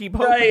DNA, and I keep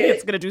hoping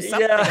it's going to do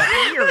something up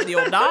here in the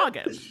old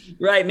noggin.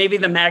 Right, maybe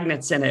the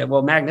magnets in it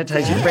will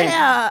magnetize your brain.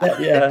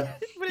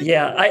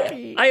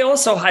 Yeah. I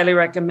also highly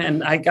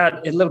recommend. I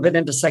got a little bit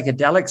into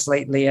psychedelics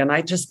lately, and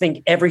I just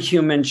think every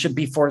human should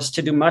be forced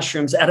to do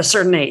mushrooms at a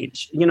certain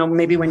age.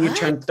 Maybe when you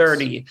turn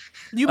 30.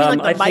 You mean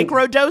like the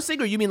micro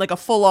dosing, or you mean like a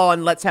full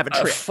on? Let's have a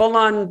trip. Full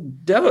on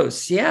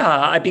dose,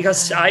 yeah.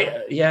 Because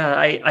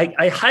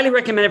I highly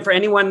recommend it for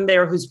anyone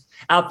who's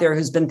out there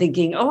who's been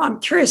thinking, I'm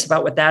curious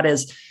about what that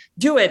is.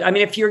 Do it. I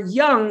mean, if you're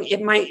young,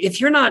 if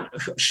you're not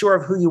sure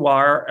of who you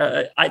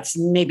are, it's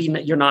maybe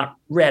you're not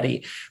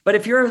ready. But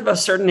if you're of a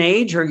certain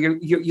age or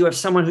you have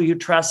someone who you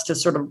trust to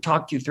sort of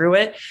talk you through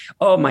it,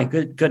 oh my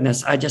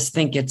goodness, I just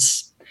think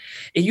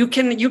you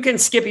can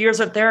skip years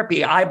of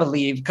therapy, I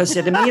believe, because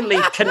it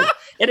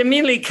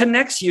immediately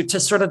connects you to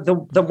sort of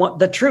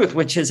the truth,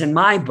 which is in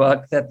my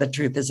book that the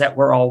truth is that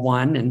we're all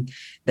one and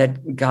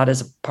that God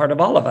is a part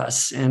of all of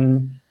us,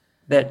 and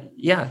that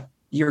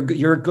you're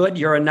good,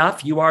 you're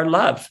enough, you are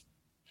love,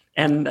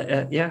 and I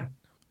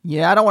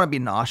don't want to be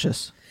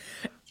nauseous.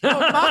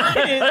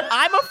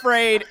 I'm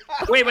afraid.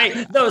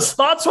 Wait. Those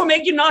thoughts will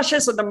make you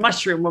nauseous, or the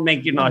mushroom will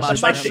make you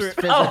nauseous?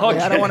 Okay.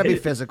 I don't want to be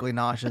physically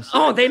nauseous.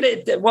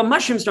 Well,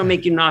 mushrooms don't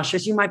make you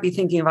nauseous. You might be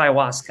thinking of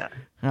ayahuasca.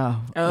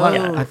 Well,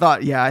 I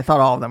thought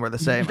all of them were the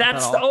same.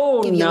 That's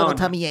give me a little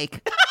tummy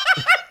ache.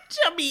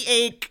 Tummy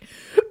ache.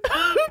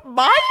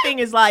 My thing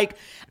is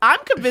I'm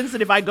convinced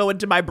that if I go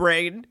into my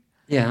brain,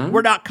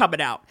 we're not coming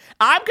out.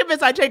 I'm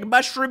convinced I take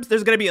mushrooms,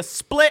 there's going to be a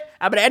split.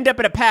 I'm going to end up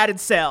in a padded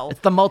cell.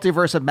 It's the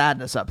multiverse of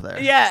madness up there.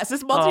 Yes,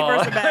 this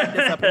multiverse of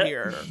madness up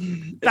here.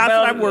 That's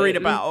what I'm worried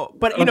about.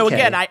 But,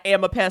 again, I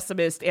am a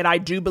pessimist, and I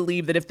do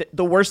believe that if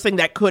the worst thing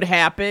that could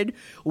happen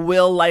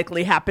will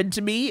likely happen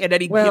to me in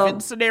any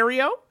given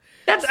scenario.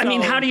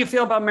 How do you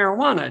feel about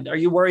marijuana? Are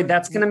you worried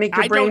that's going to make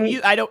your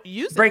brain... I don't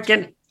use break it.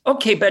 In.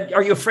 Okay, but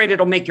are you afraid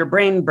it'll make your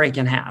brain break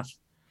in half?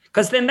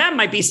 Because then that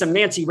might be some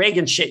Nancy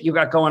Reagan shit you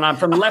got going on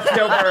from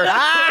leftover.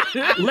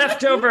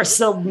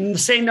 So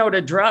say no to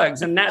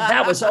drugs, and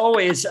that was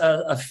always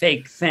a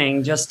fake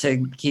thing just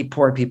to keep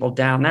poor people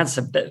down. That's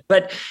a bit,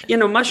 but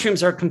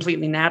mushrooms are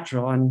completely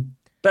natural,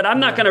 but I'm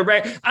not going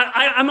to.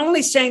 I'm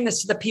only saying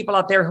this to the people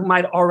out there who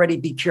might already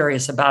be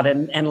curious about it,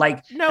 and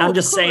no, I'm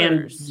just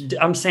saying.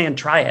 I'm saying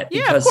try it.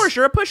 Yeah, of course,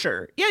 you're a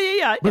pusher.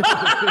 Yeah.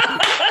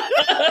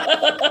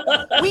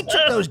 We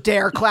took those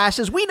DARE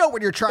classes. We know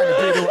what you're trying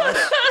to do to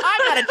us.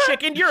 I'm not a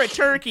chicken. You're a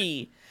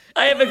turkey.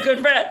 I have a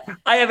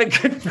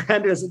good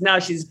friend who's now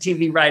she's a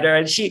TV writer,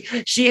 and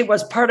she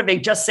was part of a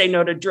Just Say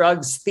No to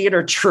Drugs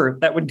theater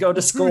troupe that would go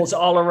to schools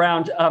all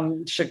around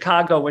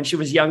Chicago when she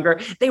was younger.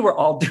 They were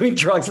all doing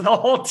drugs the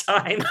whole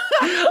time.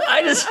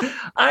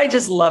 I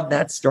just love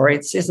that story.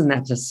 Isn't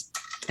that just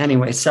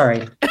anyway?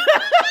 Sorry.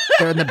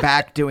 They're in the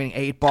back doing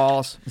 8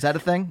 balls. Is that a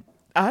thing?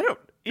 I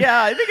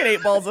think an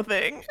 8 ball's a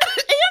thing.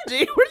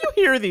 Andy, where do you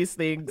hear these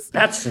things?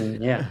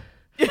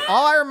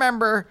 All I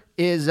remember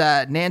is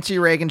Nancy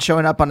Reagan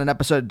showing up on an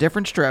episode of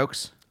Different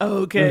Strokes.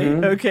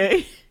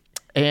 Okay.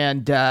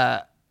 And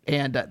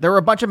there were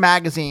a bunch of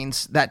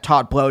magazines that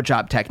taught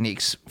blowjob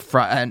techniques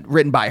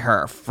written by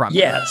her from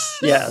the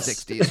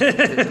 60s.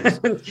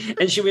 50s.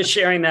 And she was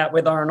sharing that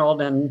with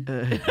Arnold and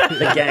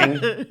the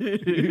gang.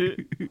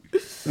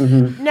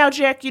 Now,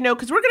 Jack,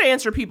 because we're going to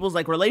answer people's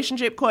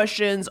relationship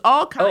questions,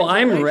 all kinds of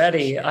I'm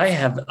ready. I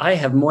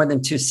have more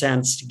than 2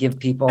 cents to give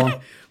people.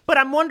 But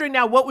I'm wondering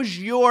now, what was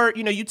your,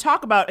 you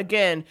talk about,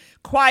 again,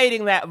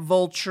 quieting that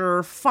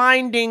vulture,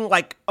 finding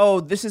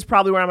this is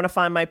probably where I'm going to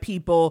find my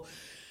people.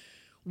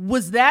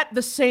 Was that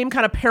the same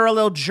kind of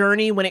parallel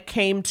journey when it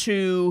came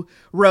to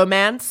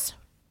romance?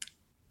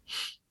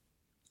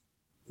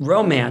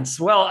 Romance.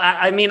 Well,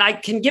 I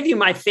can give you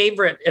my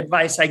favorite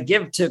advice I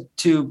give to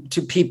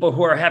people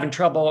who are having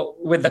trouble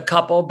with a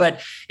couple,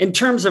 but in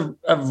terms of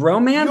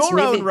romance,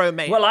 own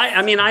romance. Well,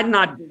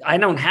 I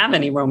don't have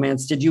any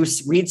romance. Did you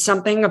read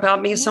something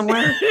about me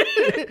somewhere?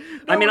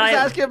 I was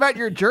asking about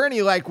your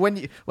journey, when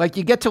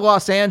you get to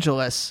Los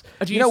Angeles.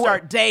 Do you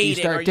start dating? You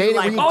start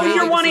dating.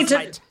 You're wanting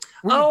to.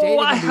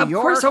 Of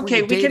course.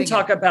 Okay, we can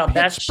talk about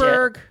that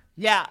shit.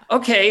 Yeah.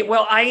 Okay.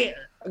 Well,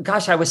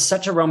 gosh, I was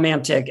such a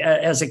romantic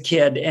as a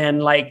kid.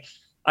 And like,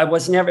 it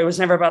was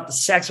never about the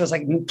sex. It was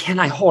like, can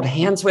I hold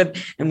hands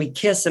with, and we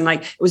kiss. And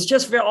like, it was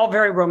just all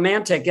very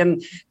romantic.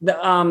 And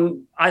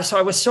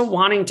I was so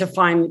wanting to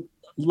find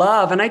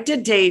love. And I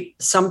did date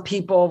some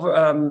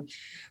people,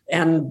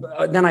 and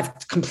then I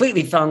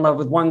completely fell in love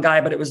with one guy,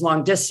 but it was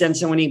long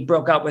distance. And when he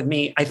broke up with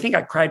me, I think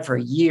I cried for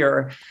a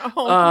year.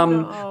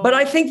 No. But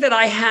I think that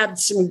I had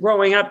some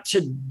growing up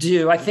to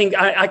do. I think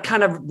I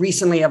kind of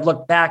recently have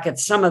looked back at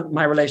some of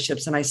my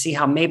relationships and I see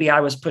how maybe I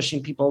was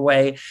pushing people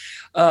away.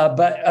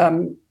 But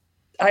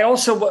I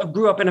also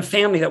grew up in a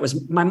family that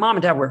was, my mom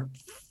and dad were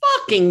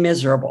fucking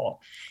miserable.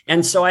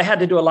 And so I had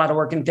to do a lot of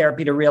work in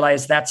therapy to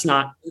realize that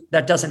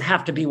doesn't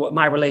have to be what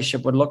my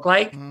relationship would look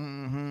like.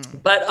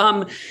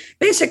 But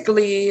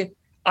basically,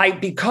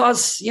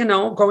 because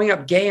growing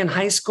up gay in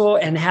high school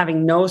and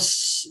having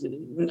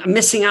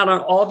missing out on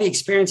all the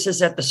experiences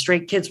that the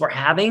straight kids were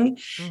having,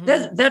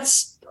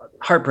 that's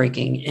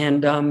heartbreaking.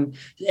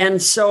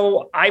 And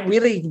so I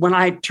really, when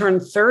I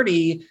turned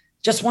 30,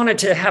 just wanted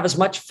to have as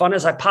much fun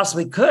as I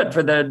possibly could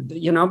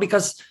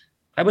because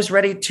I was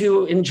ready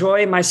to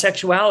enjoy my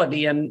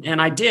sexuality,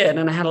 and I did,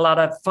 and I had a lot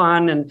of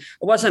fun, and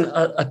I wasn't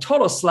a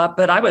total slut,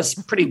 but I was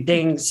pretty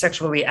dang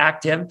sexually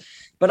active.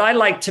 But I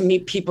like to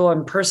meet people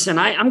in person.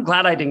 I'm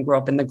glad I didn't grow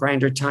up in the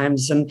Grindr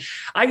times. And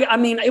I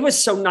mean, it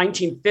was so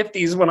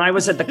 1950s when I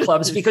was at the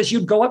clubs, because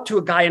you'd go up to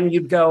a guy and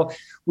you'd go,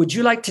 would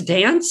you like to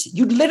dance?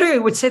 You literally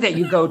would say that.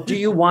 You go, do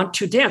you want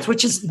to dance?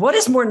 What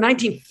is more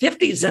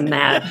 1950s than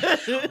that?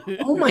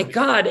 Oh my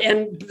God.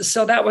 And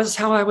so that was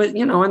how I was,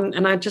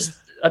 and I just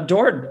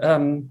adored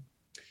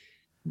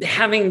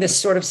having this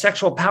sort of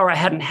sexual power I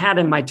hadn't had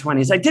in my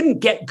 20s. I didn't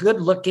get good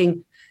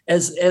looking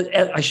as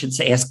I should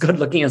say, as good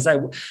looking as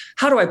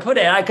how do I put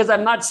it? Because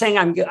I'm not saying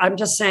I'm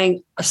just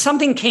saying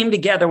something came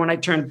together when I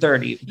turned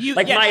 30.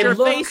 Your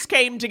face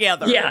came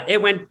together. Yeah,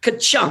 it went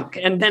ka-chunk.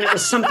 And then it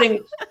was something,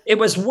 it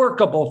was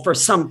workable for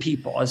some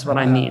people is what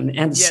I mean.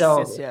 And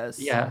yes.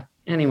 Yeah,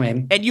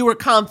 anyway. And you were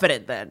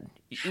confident then.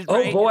 Right?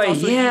 Oh boy,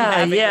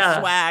 yeah. The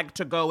swag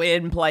to go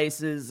in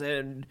places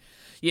and...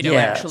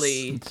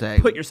 actually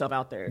put yourself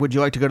out there. Would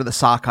you like to go to the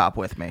sock hop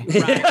with me? Right.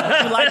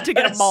 Would you like to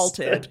get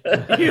malted?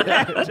 You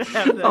have to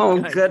have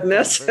that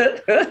goodness.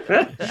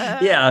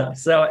 Yeah.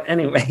 So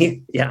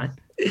anyway, yeah.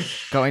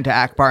 Going to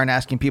Akbar and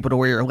asking people to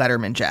wear your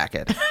Letterman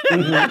jacket.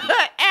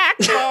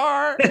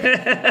 Akbar.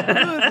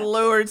 Good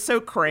Lord,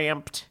 so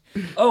cramped.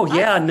 Oh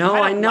yeah,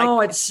 I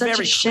know. It's such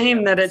a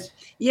shame that it.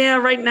 Yeah,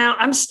 right now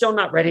I'm still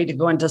not ready to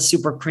go into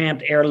super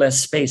cramped, airless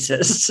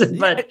spaces.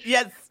 But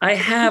yes, I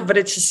have. But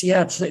it's just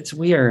it's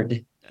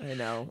weird. I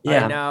know.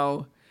 Yeah. I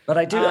know. But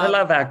I do. I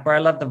love Akbar. I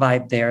love the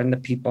vibe there and the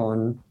people.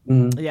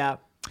 And yeah.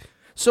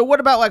 So what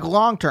about like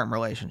long-term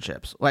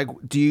relationships? Like,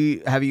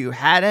 have you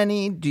had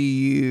any? Do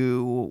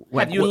you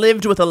have you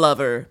lived with a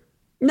lover?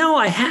 No,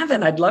 I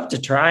haven't. I'd love to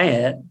try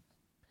it.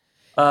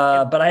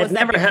 But I've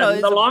never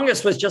had. The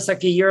longest was just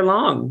like a year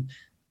long.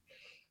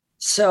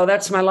 So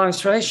that's my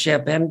longest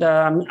relationship, and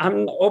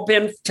I'm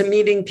open to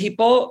meeting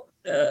people.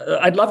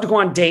 I'd love to go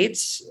on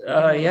dates.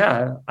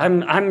 Yeah,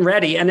 I'm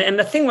ready. And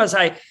the thing was,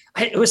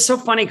 it was so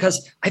funny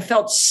because I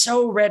felt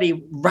so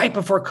ready right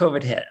before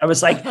COVID hit. I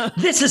was like,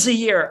 this is a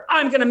year.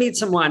 I'm going to meet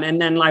someone. And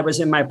then I was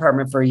in my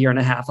apartment for a year and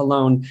a half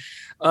alone.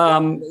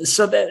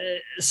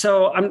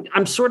 So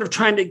I'm sort of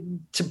trying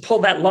to pull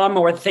that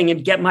lawnmower thing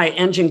and get my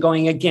engine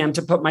going again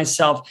to put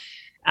myself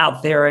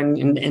out there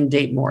and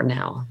date more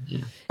now.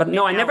 Yeah. But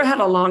no, I never had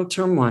a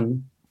long-term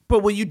one.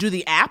 But will you do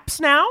the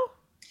apps now?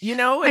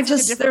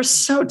 They're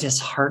so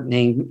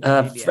disheartening.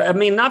 I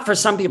mean, not for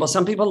some people.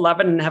 Some people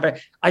love it and have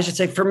it. I should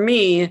say for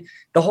me,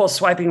 the whole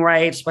swiping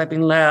right,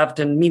 swiping left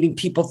and meeting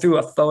people through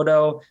a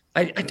photo,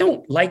 I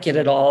don't like it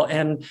at all.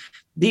 And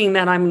being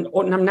that I'm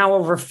now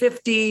over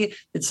 50,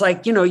 it's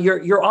like,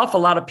 you're off a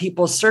lot of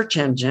people's search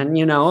engine,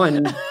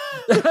 and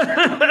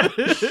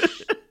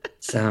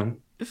so,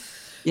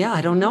 yeah,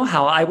 I don't know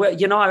how I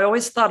would, I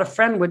always thought a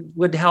friend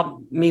would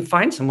help me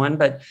find someone,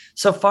 but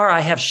so far I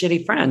have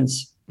shitty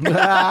friends.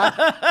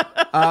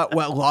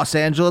 Well, Los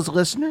Angeles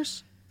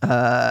listeners,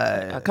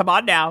 come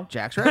on now.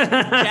 Jack's ready.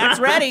 Jack's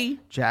ready.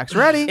 Jack's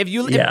ready. If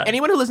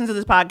anyone who listens to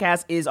this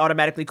podcast is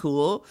automatically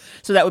cool,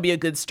 so that would be a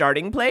good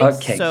starting place.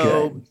 Okay,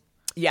 so, good.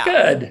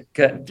 Yeah.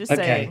 Good. Just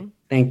okay. saying.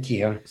 Thank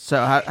you. So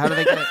how do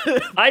they get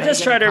it? I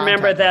just try to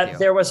remember that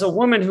there was a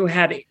woman who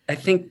had, I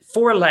think,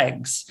 4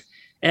 legs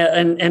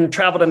and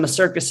traveled in the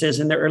circuses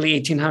in the early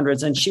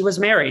 1800s, and she was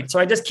married. So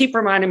I just keep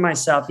reminding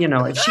myself,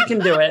 if she can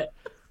do it.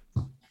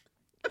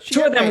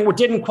 2 of them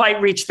didn't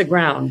quite reach the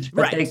ground.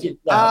 But right. Okay.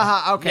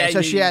 Yeah,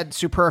 so she had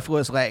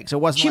superfluous legs. It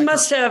wasn't. She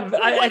must have.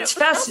 It's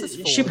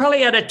fast. She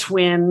probably had a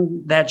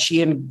twin that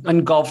she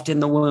engulfed in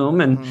the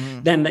womb,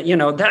 and then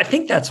I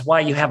think that's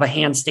why you have a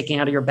hand sticking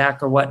out of your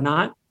back or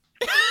whatnot.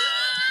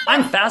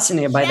 I'm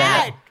fascinated by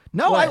that.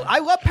 No, I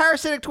love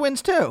parasitic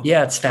twins too.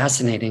 Yeah, it's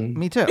fascinating.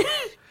 Me too.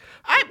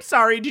 I'm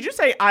sorry. Did you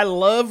say I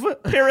love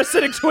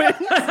parasitic twins?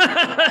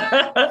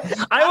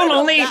 I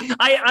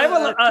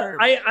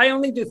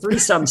only do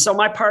threesomes, so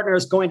my partner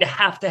is going to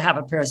have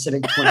a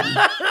parasitic twin.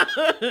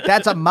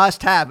 That's a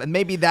must-have, and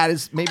maybe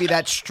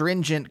that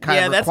stringent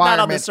kind of that's not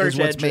on the requirement search is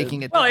what's engine.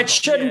 making it. Well, it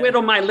should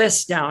whittle my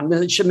list down.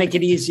 It should make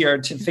it easier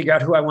to figure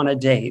out who I want to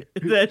date.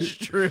 That's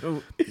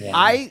true.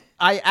 I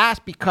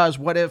asked because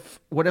what if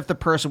the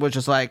person was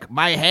just like,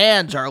 my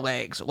hands are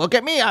legs. Look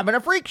at me, I'm in a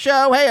freak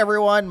show. Hey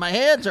everyone, my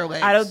hands are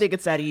legs. I don't think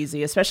it's that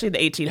easy, especially in the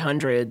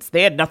 1800s.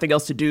 They had nothing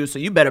else to do, so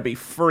you better be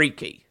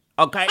freaky.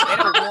 Okay, they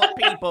don't want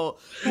people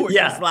who are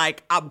just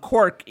like, I'm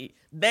quirky.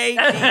 They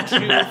need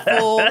you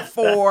full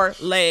 4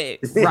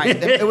 legs. Right.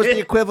 It was the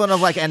equivalent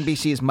of like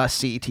NBC's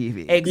must-see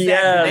TV. Exactly.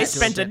 Yes. They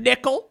spent a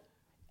nickel,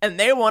 and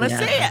they want to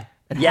see it.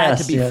 It had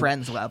to be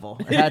Friends level.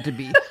 It had to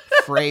be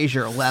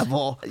Frasier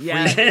level.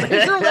 Yeah.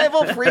 Frasier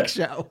level freak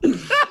show.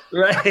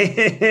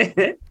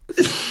 Right.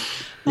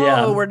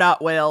 Yeah. Oh, we're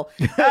not well.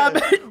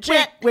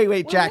 Jack,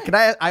 wait, Jack. Can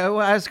I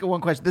will ask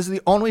one question? This is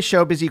the only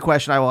show busy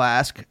question I will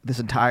ask this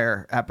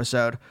entire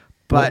episode.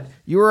 But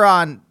you were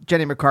on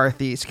Jenny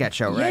McCarthy's sketch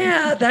show,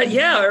 right?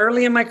 Yeah,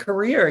 early in my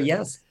career,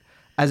 yes.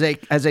 As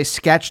a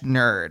sketch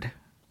nerd,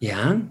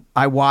 Yeah.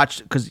 I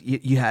watched because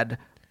you had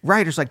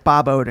writers like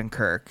Bob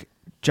Odenkirk,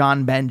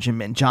 John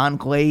Benjamin, John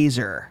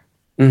Glazer.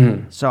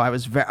 Mm-hmm. So I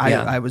was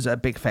I was a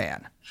big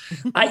fan.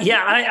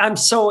 I'm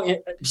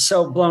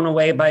so blown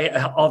away by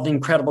all the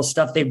incredible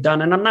stuff they've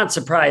done, and I'm not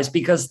surprised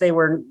because they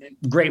were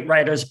great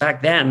writers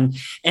back then.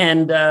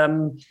 And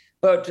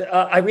but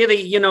I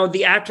really,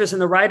 the actors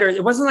and the writers,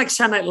 it wasn't like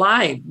Saturday Night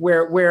Live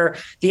where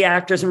the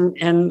actors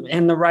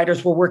and the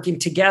writers were working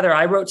together.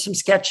 I wrote some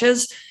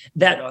sketches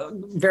that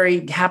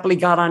very happily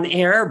got on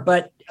air,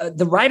 but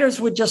the writers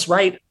would just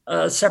write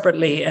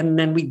separately, and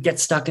then we'd get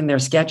stuck in their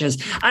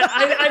sketches.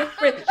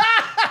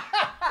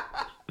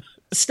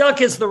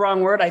 Stuck is the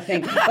wrong word, I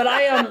think. But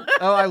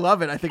Oh, I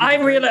love it. I think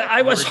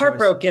I was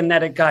heartbroken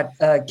that it got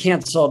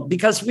canceled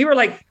because we were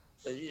like,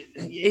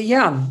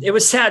 yeah, it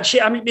was sad.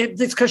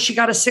 It's because she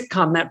got a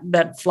sitcom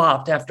that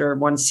flopped after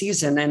one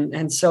season,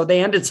 and so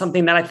they ended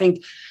something that I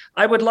think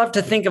I would love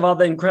to think of all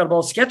the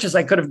incredible sketches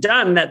I could have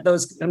done that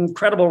those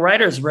incredible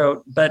writers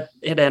wrote, but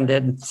it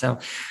ended. So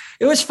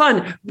it was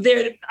fun.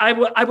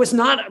 I was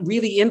not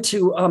really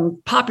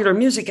into popular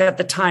music at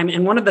the time.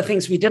 And one of the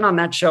things we did on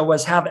that show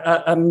was have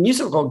a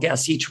musical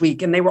guest each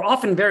week, and they were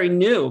often very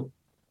new.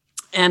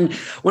 And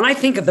when I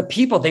think of the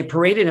people they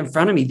paraded in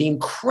front of me, the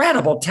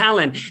incredible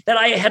talent that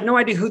I had no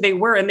idea who they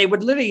were, and they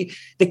would literally,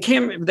 the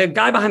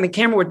guy behind the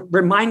camera would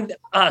remind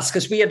us,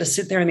 because we had to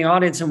sit there in the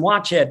audience and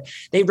watch it.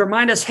 They'd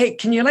remind us, hey,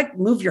 can you like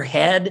move your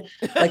head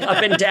like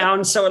up and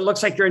down so it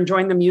looks like you're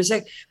enjoying the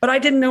music? But I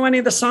didn't know any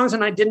of the songs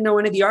and I didn't know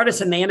any of the artists,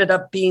 and they ended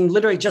up being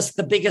literally just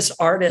the biggest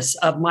artists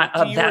of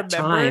that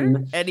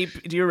time.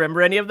 Do you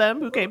remember any of them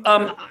who came?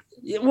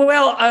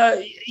 Well,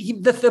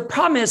 the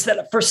problem is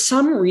that for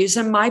some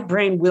reason, my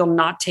brain will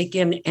not take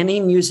in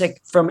any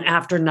music from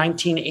after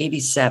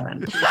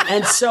 1987.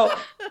 And so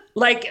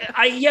I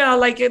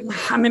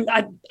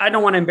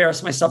don't want to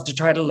embarrass myself to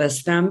try to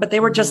list them, but they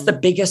were just the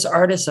biggest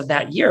artists of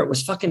that year. It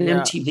was fucking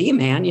MTV,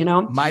 man,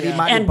 Mighty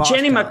and Boss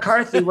Jenny Town.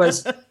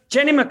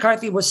 Jenny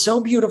McCarthy was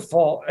so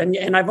beautiful.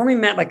 And I've only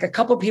met like a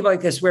couple of people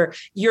like this where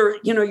you're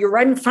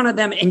right in front of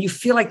them and you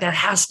feel like that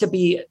has to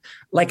be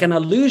like an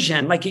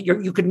illusion. Like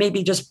you could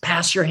maybe just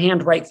pass your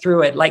hand right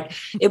through it. Like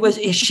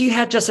she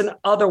had just an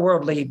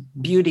otherworldly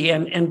beauty,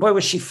 and boy,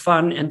 was she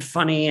fun and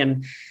funny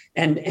and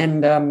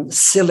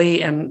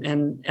silly.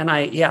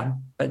 I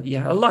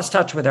lost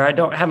touch with her.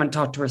 I haven't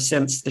talked to her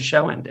since the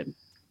show ended.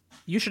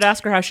 You should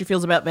ask her how she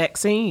feels about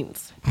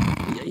vaccines.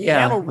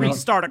 Yeah. That'll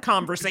restart a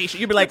conversation.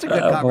 You'd be like, That's a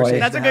good conversation.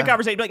 That's a good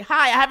conversation. You'd be like,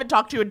 hi, I haven't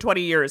talked to you in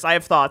 20 years. I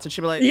have thoughts. And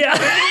she'd be like, Yeah.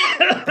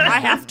 I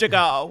have to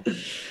go.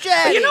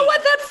 Jenny. You know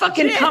what? That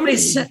fucking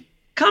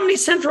Comedy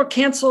Central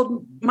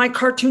canceled my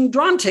cartoon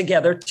Drawn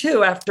Together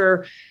too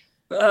after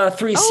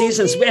 3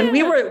 seasons. Yeah. And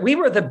we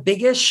were the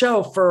biggest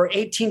show for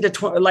 18 to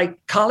 20,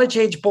 like college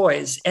age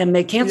boys, and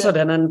they canceled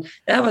it. And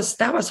that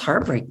was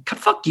heartbreaking.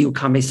 Fuck you,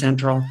 Comedy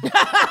Central.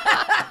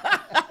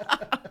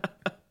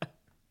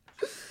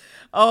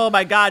 Oh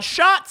my God.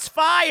 Shots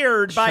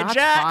fired by Shots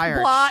Jack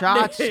fired. Plotnick.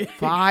 Shots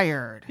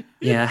fired.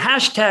 Yeah.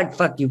 Hashtag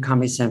fuck you,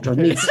 Comedy Central.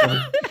 Needs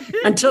to,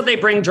 until they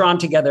bring Drawn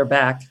Together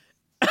back.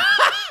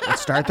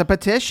 Let's start the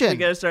petition. We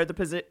got to start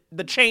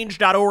the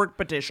change.org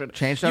petition.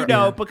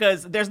 Change.org.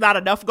 Because there's not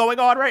enough going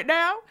on right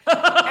now.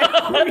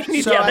 And we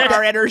need to get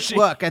our energy.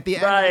 Look, at the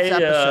end of this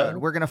episode,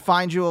 we're going to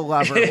find you a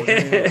lover. We're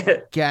going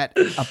to get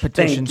a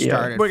petition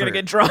started. We're going to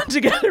get Drawn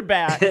Together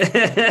back. We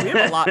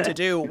have a lot to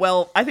do.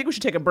 Well, I think we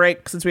should take a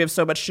break since we have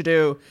so much to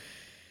do.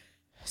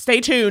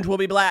 Stay tuned. We'll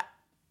be black.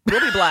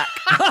 We'll be black.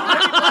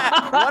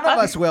 One of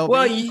us will be.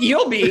 Well,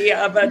 you'll be,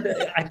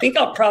 but I think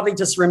I'll probably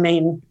just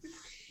remain.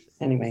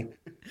 Anyway.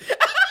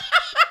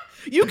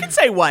 You can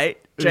say white,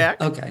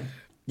 Jack. Okay.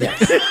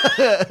 Yes.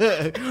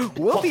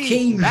 We'll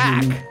be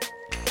back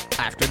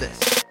after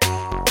this.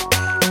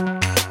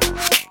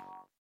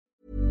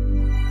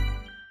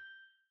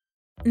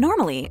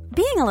 Normally,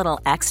 being a little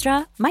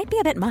extra might be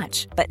a bit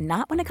much, but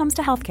not when it comes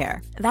to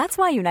healthcare. That's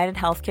why United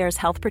Healthcare's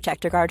Health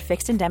Protector Guard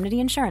fixed indemnity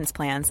insurance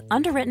plans,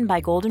 underwritten by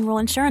Golden Rule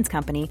Insurance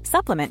Company,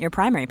 supplement your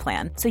primary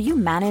plan so you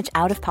manage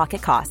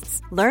out-of-pocket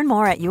costs. Learn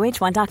more at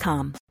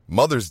uh1.com.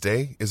 Mother's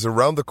Day is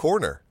around the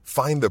corner.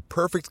 Find the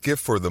perfect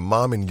gift for the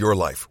mom in your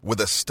life with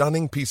a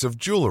stunning piece of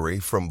jewelry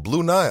from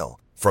Blue Nile.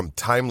 From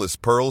timeless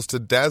pearls to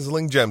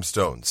dazzling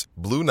gemstones,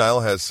 Blue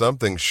Nile has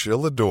something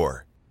she'll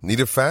adore. Need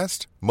it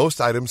fast?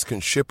 Most items can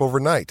ship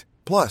overnight.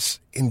 Plus,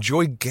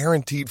 enjoy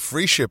guaranteed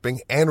free shipping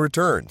and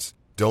returns.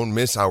 Don't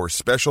miss our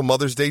special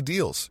Mother's Day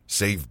deals.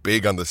 Save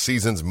big on the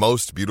season's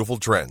most beautiful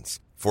trends.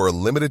 For a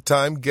limited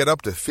time, get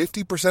up to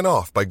 50%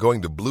 off by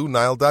going to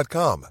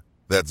BlueNile.com.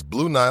 That's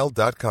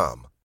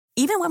BlueNile.com.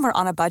 Even when we're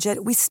on a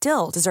budget, we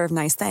still deserve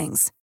nice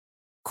things.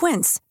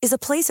 Quince is a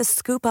place to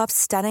scoop up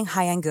stunning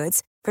high-end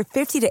goods for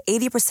 50 to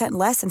 80%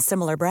 less than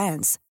similar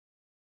brands.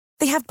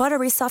 They have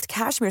buttery soft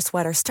cashmere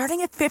sweaters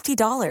starting at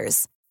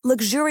 $50,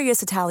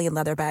 luxurious Italian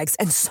leather bags,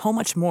 and so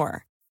much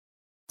more.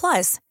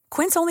 Plus,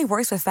 Quince only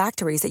works with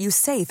factories that use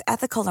safe,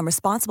 ethical, and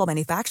responsible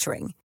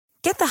manufacturing.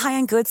 Get the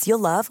high-end goods you'll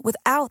love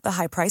without the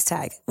high price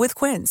tag with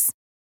Quince.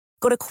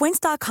 Go to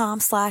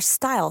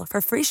quince.com/style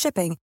for free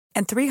shipping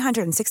and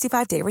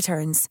 365-day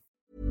returns.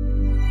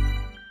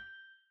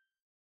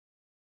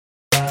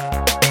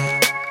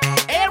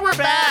 And we're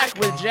back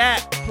with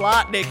Jack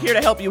Plotnick here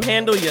to help you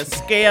handle your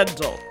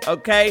scandal,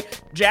 okay?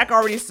 Jack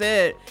already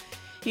said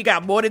he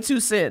got more than 2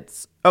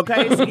 cents,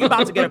 okay? So you're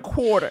about to get a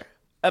quarter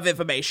of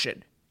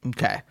information.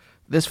 Okay.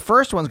 This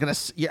first one's going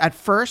to, at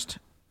first,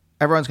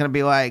 everyone's going to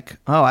be like,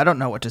 oh, I don't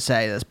know what to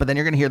say to this, but then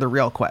you're going to hear the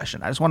real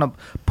question. I just want to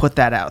put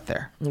that out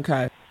there.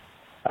 Okay.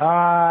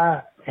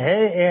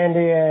 Hey,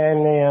 Andy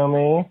and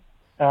Naomi.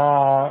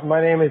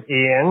 My name is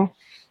Ian.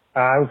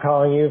 I'm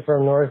calling you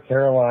from North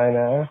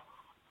Carolina.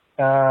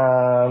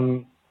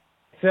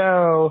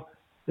 So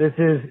this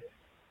is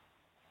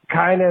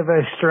kind of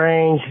a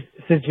strange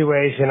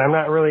situation. I'm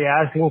not really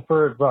asking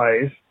for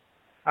advice.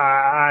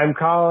 I'm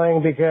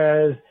calling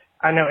because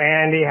I know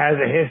Andy has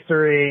a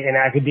history in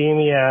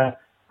academia.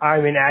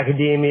 I'm in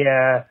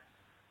academia.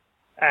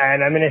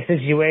 And I'm in a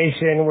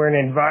situation where an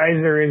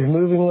advisor is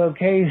moving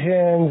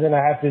locations and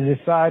I have to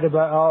decide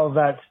about all of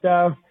that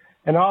stuff.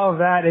 And all of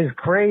that is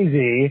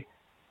crazy.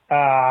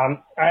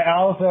 I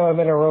also am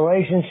in a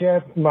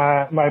relationship.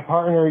 My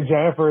partner,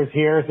 Jennifer, is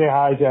here. Say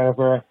hi,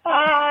 Jennifer.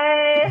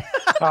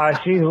 Hi.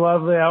 She's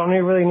lovely. I don't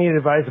really need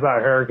advice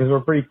about her because we're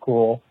pretty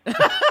cool.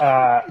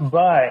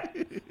 But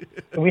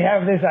we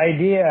have this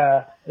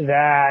idea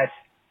that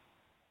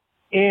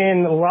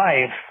in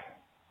life,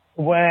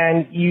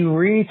 when you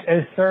reach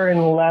a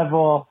certain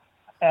level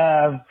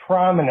of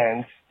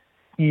prominence,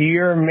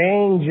 your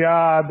main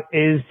job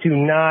is to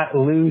not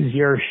lose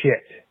your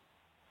shit,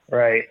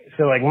 right?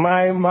 So like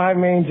my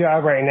main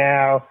job right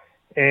now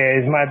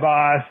is my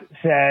boss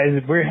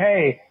says,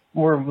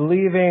 we're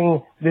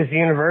leaving this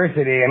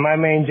university and my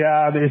main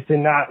job is to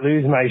not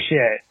lose my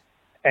shit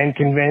and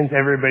convince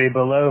everybody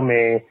below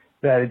me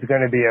that it's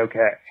going to be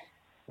okay,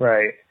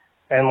 right?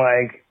 And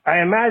like, I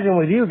imagine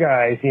with you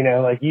guys, you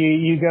know, like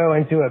you go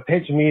into a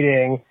pitch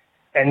meeting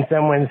and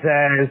someone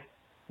says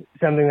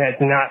something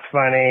that's not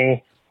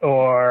funny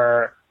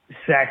or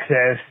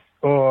sexist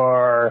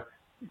or,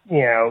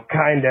 you know,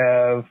 kind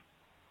of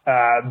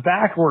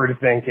backward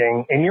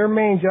thinking, and your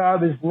main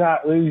job is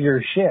not lose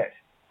your shit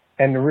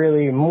and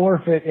really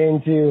morph it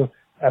into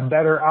a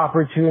better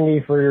opportunity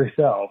for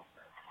yourself.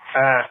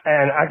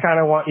 And I kind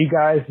of want you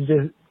guys to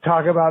just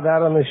talk about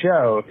that on the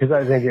show because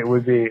I think it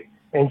would be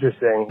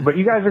interesting. But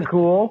you guys are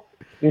cool.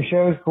 Your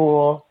show is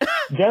cool.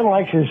 Jen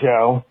likes your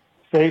show.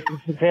 Say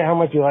how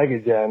much you like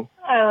it, Jen.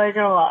 I like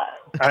it a lot.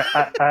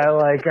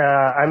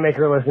 I make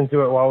her listen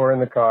to it while we're in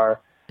the car.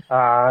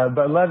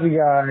 But love you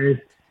guys.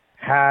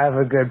 Have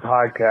a good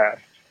podcast.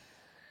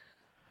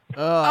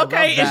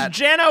 Okay, is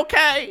Jen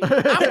okay?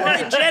 I'm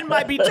worried Jen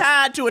might be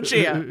tied to a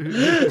chair.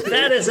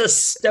 That is a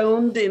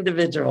stoned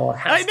individual.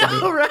 I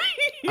know, right?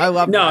 I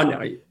love that.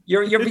 No.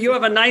 You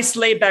have a nice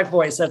laid back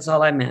voice. That's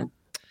all I meant.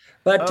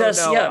 But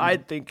yeah. I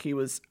think he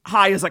was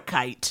high as a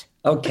kite.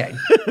 Okay.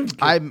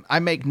 I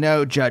make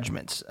no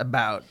judgments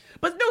about.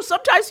 But no,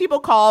 sometimes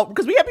people call,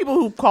 because we have people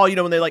who call, you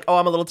know, when they're like, oh,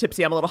 I'm a little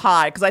tipsy, I'm a little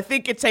high. Because I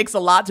think it takes a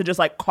lot to just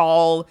like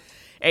call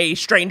a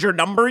stranger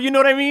number, you know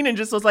what I mean? And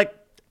just was like,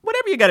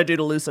 whatever you got to do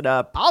to loosen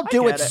up. I'll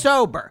do it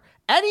sober.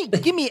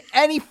 Give me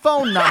any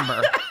phone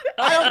number.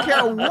 I don't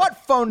care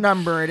what phone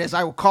number it is.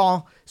 I will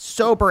call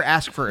sober,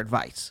 ask for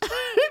advice.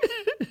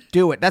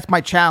 Do it. That's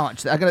my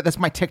challenge. That's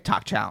my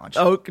TikTok challenge.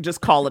 Oh,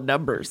 just call a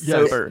number.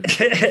 Sober.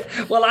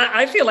 Well,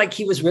 I feel like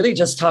he was really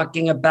just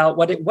talking about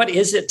what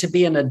is it to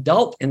be an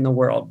adult in the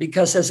world?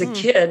 Because as a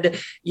kid,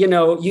 you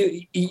know,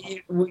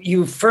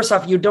 you first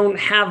off, you don't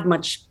have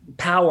much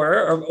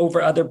power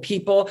over other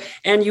people,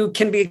 and you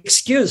can be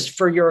excused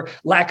for your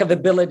lack of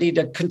ability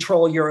to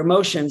control your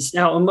emotions.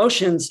 Now,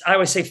 emotions, I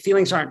always say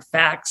feelings aren't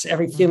facts.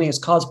 Every feeling is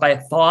caused by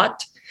a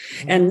thought.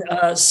 And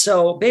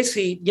so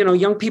basically,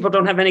 young people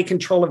don't have any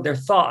control of their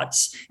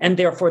thoughts and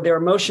therefore their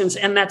emotions.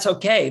 And that's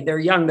okay. They're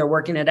young, they're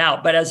working it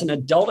out. But as an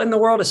adult in the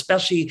world,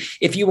 especially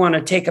if you want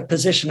to take a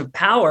position of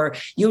power,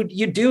 you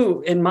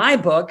do, in my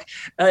book,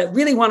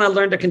 really want to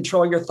learn to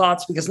control your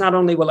thoughts, because not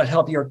only will it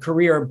help your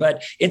career,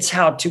 but it's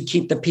how to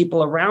keep the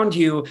people around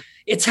you.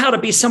 It's how to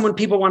be someone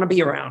people want to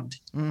be around.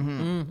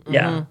 Mm-hmm.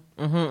 Yeah.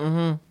 Mm-hmm,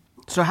 mm-hmm.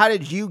 So how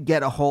did you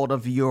get a hold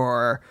of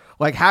your,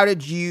 how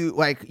did you,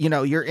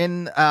 you're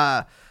in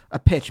a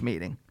pitch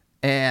meeting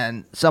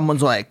and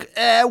someone's like,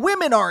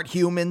 women aren't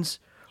humans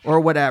or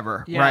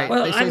whatever, right?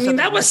 Well, I mean,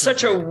 that was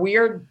such a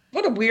weird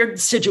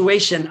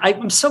situation.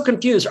 I'm so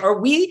confused. Are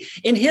we,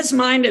 in his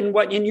mind and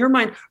what in your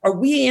mind, are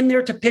we in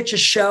there to pitch a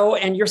show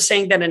and you're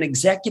saying that an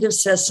executive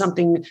says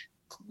something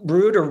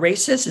rude or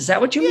racist? Is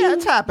that what you mean? Yeah,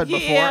 it's happened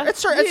before.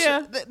 It's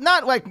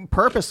not like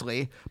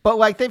purposely,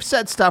 but they've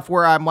said stuff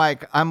where I'm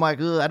like, I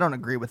don't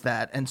agree with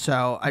that, and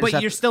so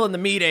you're still in the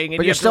meeting, and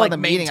but you you're have still to, in the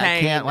meeting. I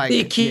can't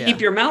you keep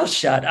your mouth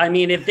shut. I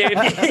mean, if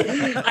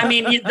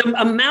the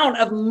amount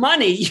of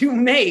money you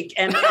make,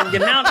 and the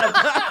amount of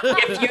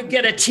if you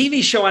get a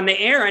TV show on the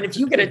air, and if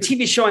you get a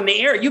TV show on the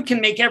air, you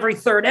can make every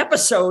third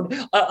episode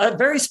a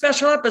very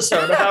special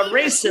episode about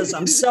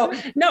racism. So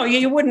no,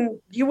 you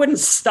wouldn't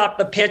stop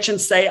the pitch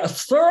and say,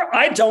 "Sir,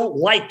 I don't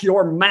like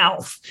your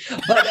mouth,"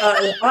 but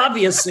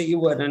obviously you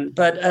wouldn't.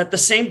 But at the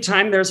same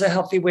time, there's a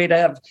healthy way to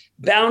have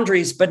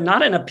boundaries, but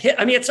not in a pitch.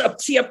 I mean,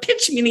 a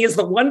pitch meeting is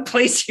the one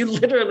place you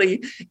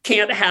literally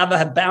can't have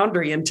a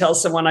boundary and tell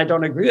someone I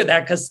don't agree with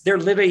that, because they're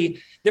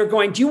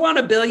going, "Do you want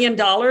 $1 billion?"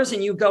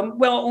 And you go,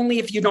 "Well, only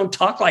if you don't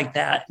talk like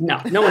that."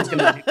 No one's going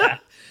to do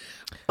that.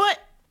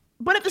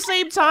 But at the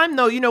same time,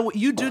 though,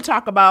 you do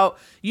talk about,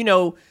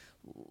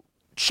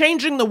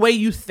 changing the way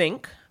you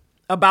think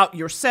about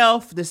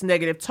yourself, this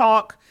negative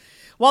talk,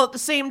 while at the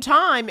same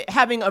time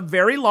having a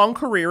very long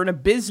career in a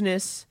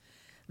business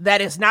that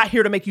is not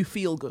here to make you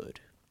feel good.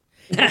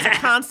 It's a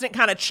constant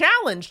kind of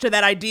challenge to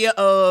that idea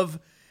of,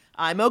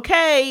 I'm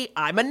okay,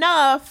 I'm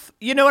enough.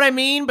 You know what I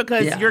mean?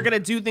 Because you're going to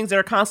do things that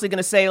are constantly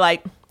going to say,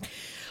 like,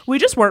 we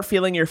just weren't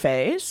feeling your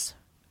face.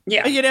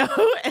 Yeah.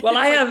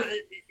 Well,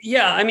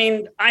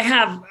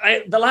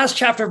 the last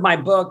chapter of my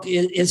book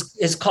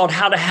is called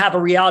How to Have a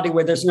Reality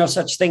Where There's No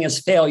Such Thing as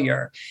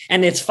Failure.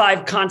 And it's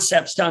 5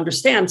 concepts to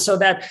understand, so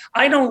that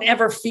I don't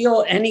ever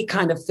feel any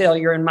kind of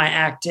failure in my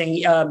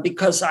acting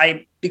because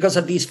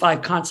of these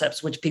 5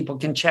 concepts, which people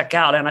can check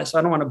out. And so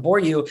I don't want to bore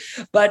you,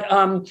 but,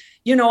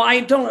 I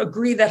don't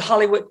agree that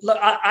Hollywood,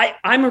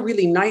 I'm a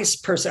really nice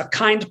person, a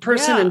kind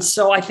person. Yeah. And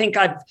so I think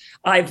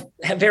I've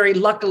very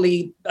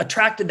luckily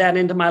attracted that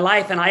into my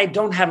life. And I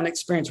don't have an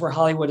experience where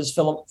Hollywood is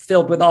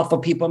filled with awful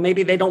people.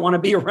 Maybe they don't want to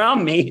be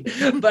around me,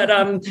 but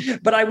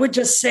I would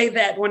just say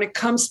that when it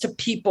comes to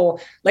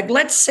people, like,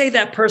 let's say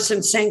that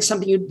person saying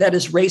something that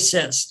is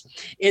racist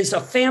is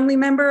a family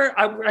member.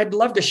 I'd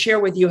love to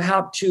share with you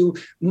how to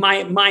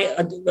my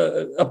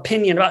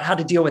opinion about how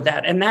to deal with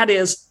that. And that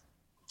is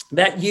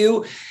that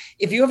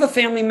if you have a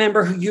family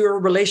member who your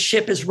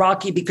relationship is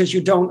rocky because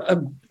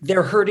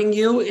they're hurting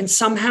you in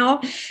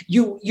somehow,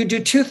 you do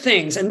 2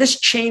 things. And this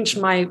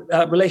changed my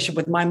relationship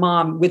with my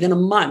mom within a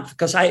month,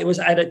 because I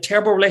had a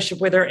terrible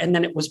relationship with her, and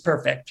then it was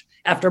perfect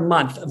after a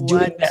month of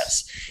doing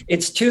this.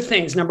 It's 2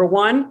 things. Number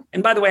 1,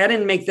 and by the way, I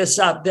didn't make this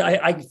up.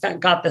 I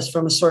got this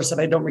from a source that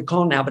I don't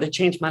recall now, but it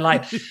changed my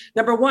life.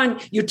 Number 1,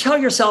 you tell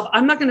yourself,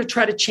 I'm not going to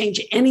try to change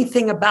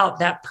anything about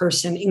that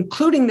person,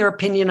 including their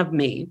opinion of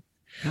me.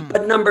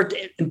 But number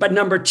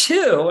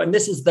 2, and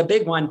this is the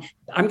big one,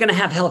 I'm going to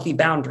have healthy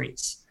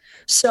boundaries.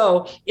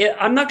 So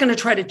I'm not going to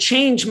try to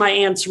change my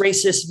aunt's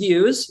racist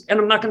views, and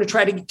I'm not going to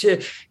try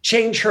to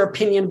change her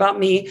opinion about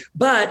me,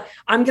 but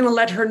I'm going to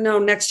let her know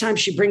next time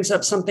she brings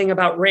up something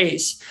about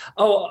race.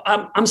 Oh,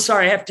 I'm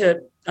sorry, I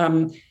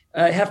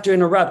have to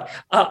interrupt.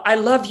 I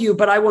love you,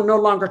 but I will no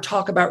longer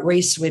talk about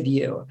race with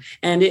you.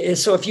 And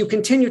so if you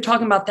continue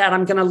talking about that,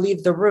 I'm going to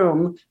leave the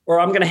room, or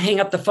I'm going to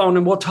hang up the phone,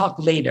 and we'll talk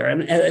later.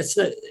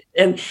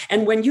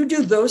 And when you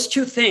do those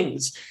 2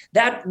 things,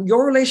 that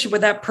your relationship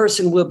with that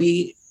person will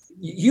be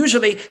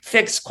usually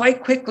fixed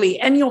quite quickly.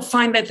 And you'll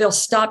find that they'll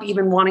stop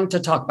even wanting to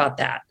talk about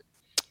that.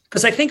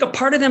 Because I think a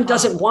part of them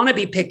doesn't want to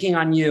be picking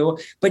on you,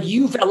 but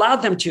you've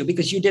allowed them to,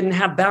 because you didn't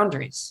have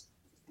boundaries.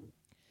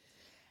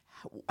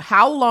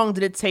 How long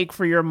did it take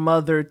for your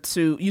mother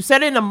you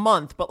said in a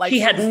month, but she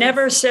had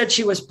never said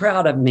she was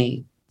proud of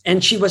me.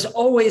 And she was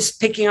always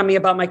picking on me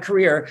about my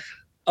career.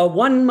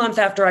 1 month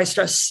after I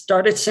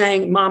started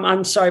saying, "Mom,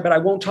 I'm sorry, but I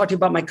won't talk to you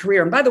about my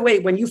career." And by the way,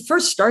 when you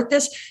first start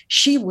this,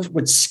 she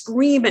would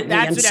scream at me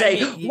and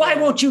say, "Why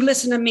won't you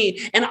listen to me?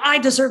 And I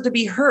deserve to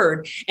be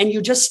heard." And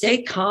you just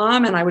stay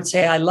calm. And I would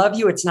say, "I love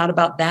you. It's not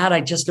about that.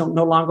 I just no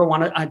longer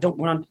want to, I don't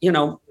want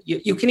to,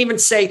 you can even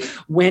say,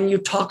 when you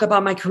talk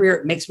about my career,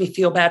 it makes me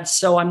feel bad.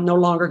 So I'm no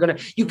longer going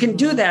to," you can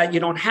do that.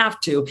 You don't have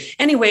to.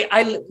 Anyway,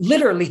 I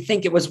literally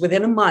think it was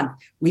within a month.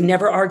 We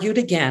never argued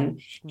again.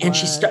 And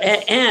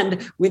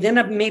and within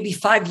maybe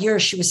 5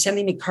 years, she was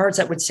sending me cards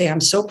that would say,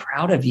 "I'm so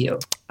proud of you."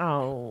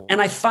 Oh.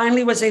 And I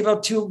finally was able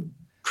to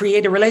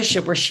create a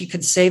relationship where she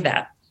could say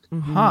that.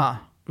 Huh.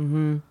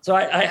 So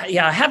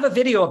I have a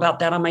video about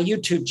that on my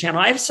YouTube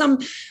channel.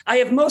 I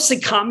have mostly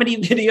comedy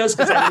videos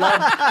because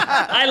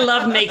I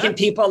love making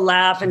people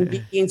laugh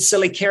and being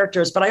silly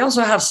characters. But I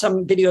also have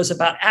some videos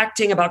about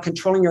acting, about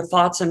controlling your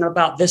thoughts, and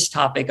about this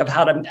topic of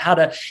how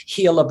to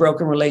heal a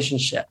broken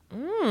relationship.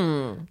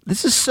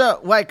 This is so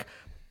like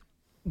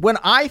when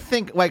I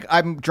think like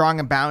I'm drawing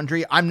a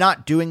boundary, I'm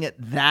not doing it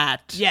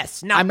that.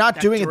 Yes, I'm not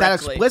doing it that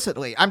directly.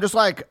 explicitly.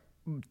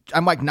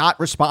 I'm like not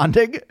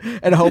responding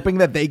and hoping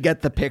that they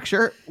get the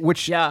picture,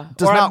 which does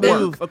or not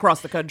move work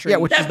across the country. Yeah,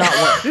 which does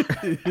not work.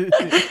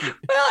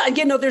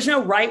 Well, there's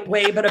no right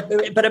way,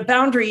 but a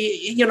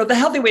boundary, the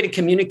healthy way to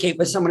communicate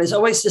with someone is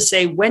always to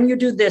say, when you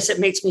do this, it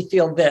makes me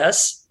feel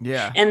this.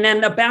 Yeah. And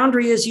then a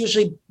boundary is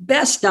usually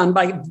best done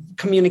by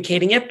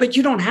communicating it, but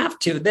you don't have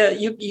to.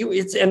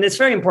 It's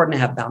very important to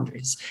have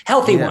boundaries,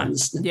 healthy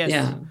ones. Yes.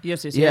 Yeah.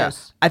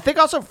 Yes. I think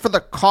also for the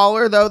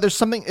caller though, there's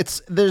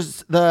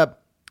the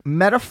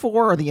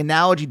metaphor or the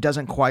analogy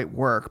doesn't quite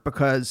work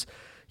because,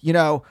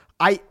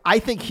 I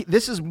think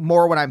this is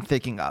more what I'm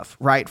thinking of,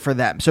 right, for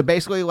them. So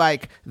basically,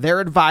 like,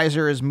 their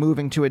advisor is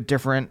moving to a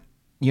different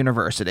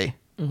university,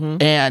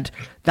 and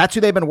that's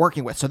who they've been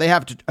working with. So they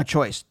have a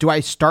choice. Do I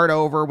start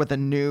over with a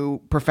new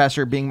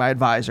professor being my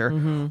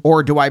advisor,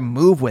 or do I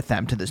move with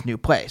them to this new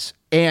place?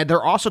 And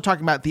they're also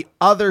talking about the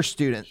other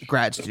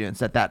grad students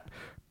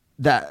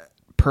that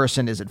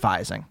person is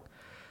advising.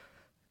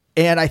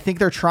 And I think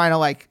they're trying to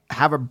like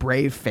have a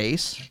brave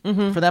face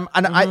for them.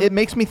 And it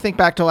makes me think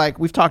back to like,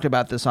 we've talked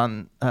about this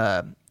on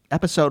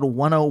episode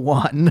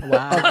 101 of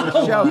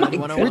the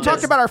show. We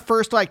talked about our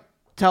first like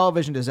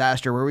television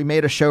disaster where we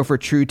made a show for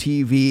True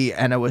TV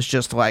and it was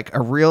just like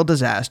a real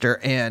disaster.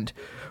 And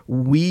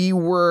we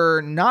were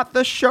not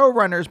the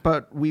showrunners,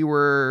 but we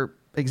were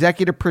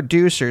executive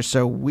producers.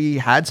 So we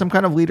had some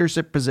kind of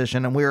leadership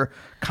position and we were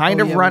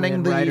kind of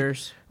running the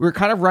writers. We were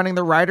kind of running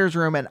the writers'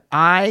 room, and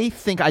I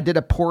think I did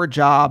a poor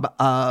job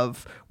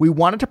of. We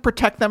wanted to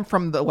protect them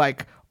from the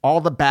like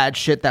all the bad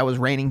shit that was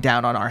raining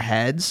down on our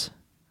heads,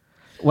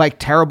 like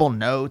terrible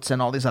notes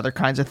and all these other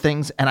kinds of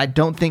things. And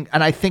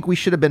I think we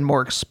should have been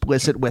more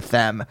explicit with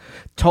them.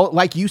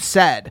 Like you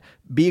said,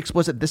 be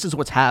explicit. This is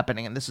what's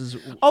happening, and this is.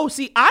 Oh,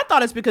 see, I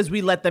thought it's because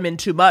we let them in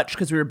too much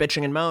because we were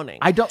bitching and moaning.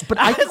 I don't. But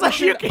I was like,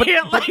 you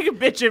can't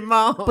bitch and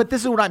moan. But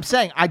this is what I'm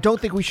saying. I don't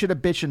think we should have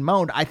bitched and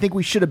moaned. I think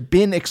we should have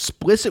been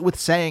explicit with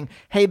saying,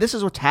 "Hey, this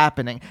is what's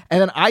happening,"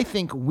 and then I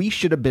think we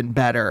should have been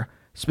better.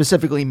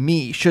 Specifically,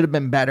 me should have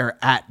been better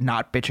at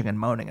not bitching and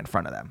moaning in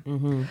front of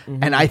them.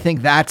 And I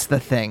think that's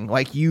the thing.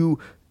 Like you.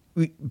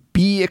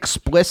 Be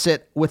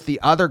explicit with the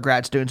other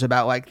grad students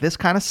about like this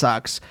kind of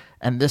sucks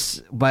and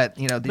this, but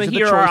these are the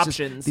choices. Our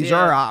options. These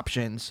are our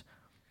options,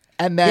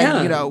 and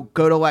then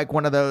go to like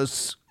one of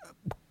those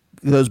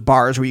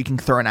bars where you can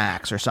throw an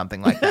axe or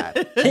something like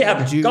that.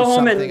 Go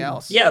home and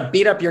else.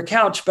 Beat up your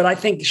couch. But I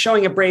think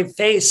showing a brave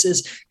face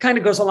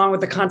goes along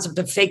with the concept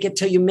of fake it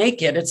till you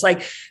make it. It's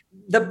like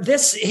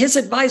his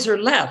advisor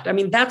left. I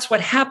mean, that's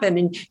what happened.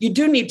 And you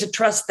do need to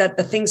trust that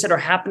the things that are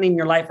happening in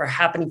your life are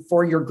happening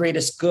for your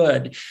greatest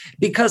good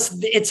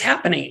because it's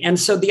happening. And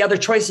so the other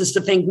choice is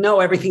to think, no,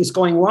 everything's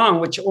going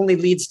wrong, which only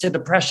leads to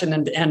depression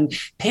and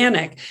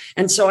panic.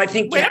 And so I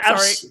think,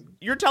 sorry.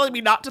 You're telling me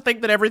not to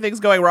think that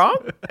everything's going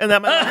wrong? And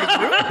that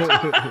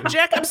might be true?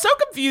 Jack, I'm so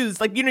confused.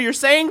 Like, you're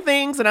saying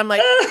things and I'm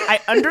like, I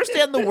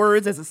understand the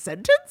words as a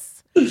sentence.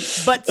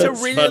 But to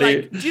really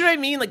funny. Like, do you know what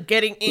I mean? Like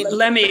getting in.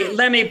 Let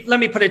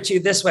me put it to you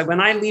this way. When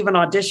I leave an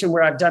audition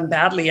where I've done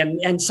badly,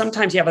 and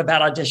sometimes you have a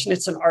bad audition,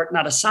 it's an art,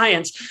 not a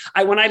science.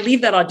 When I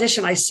leave that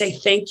audition, I say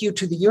thank you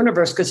to the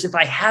universe because if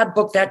I had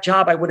booked that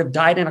job, I would have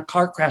died in a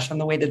car crash on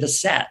the way to the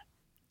set.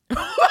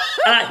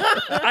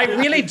 I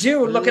really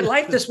do look at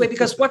life this way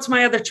because what's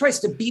my other choice?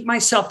 To beat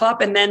myself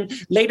up. And then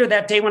later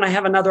that day when I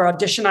have another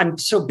audition, I'm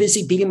so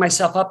busy beating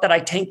myself up that I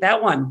tank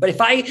that one. But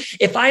if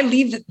I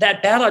leave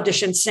that bad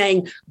audition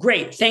saying,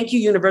 great, thank you,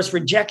 universe,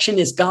 rejection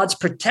is God's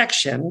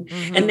protection.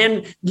 And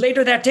then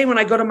later that day when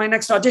I go to my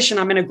next audition,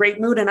 I'm in a great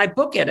mood and I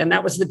book it. And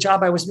that was the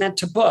job I was meant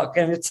to book.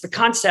 And it's the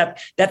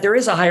concept that there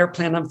is a higher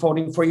plan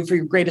unfolding for you for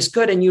your greatest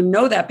good. And you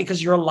know that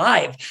because you're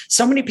alive.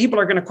 So many people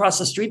are going to cross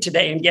the street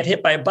today and get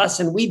hit by a bus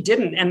and we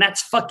didn't. And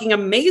that's fucking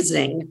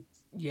amazing.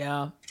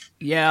 Yeah.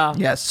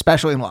 Yes,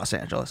 especially in Los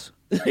Angeles.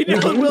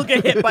 We'll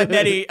get hit by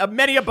many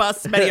a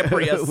bus, many a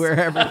Prius. Where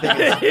everything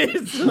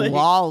is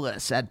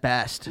lawless at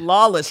best.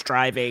 Lawless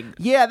driving.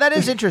 Yeah, that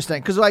is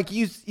interesting. Because like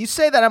you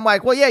say that, I'm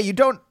like, well, yeah, you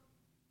don't.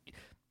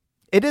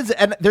 It is,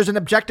 and there's an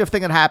objective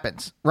thing that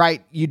happens,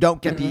 right? You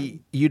don't get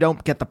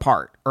the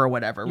part or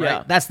whatever, right?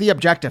 Yeah. That's the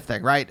objective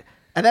thing, right?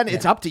 And then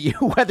it's up to you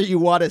whether you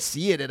want to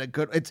see it in a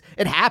good.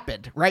 It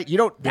happened, right? You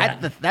don't.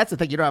 That's the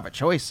thing you don't have a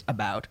choice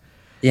about.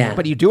 Yeah.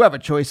 But you do have a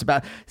choice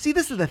about. See,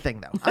 this is the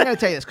thing, though. I'm going to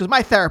tell you this because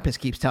my therapist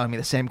keeps telling me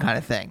the same kind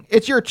of thing.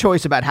 It's your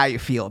choice about how you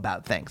feel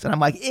about things, and I'm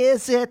like,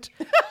 is it?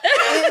 Is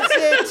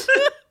it?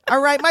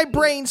 All right, my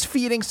brain's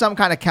feeding some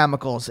kind of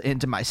chemicals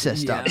into my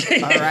system.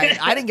 Yeah. All right,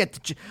 I didn't get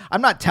to.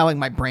 I'm not telling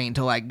my brain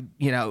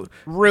to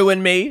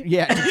ruin me.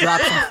 Yeah, to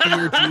drop some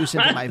fear juice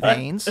into my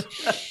veins.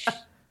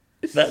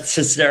 That's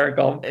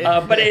hysterical.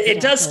 But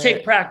it does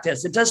take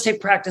practice. It does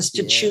take practice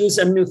to choose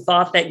a new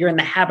thought that you're in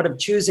the habit of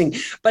choosing.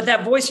 But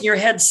that voice in your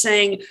head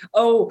saying,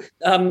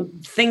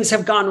 things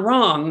have gone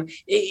wrong,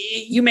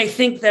 you may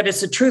think that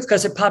it's the truth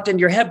because it popped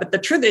into your head. But the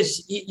truth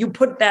is you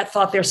put that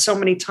thought there so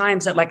many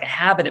times that like a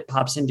habit, it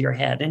pops into your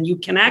head. And you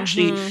can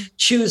actually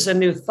choose a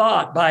new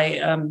thought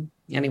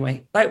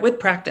with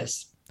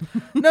practice.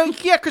 No,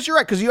 yeah, because you're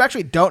right. Because you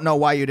actually don't know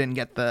why you didn't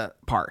get the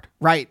part,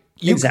 right?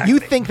 Exactly. You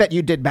think that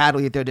you did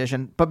badly at the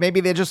audition, but maybe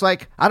they just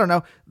like, I don't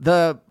know,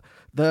 the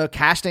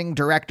casting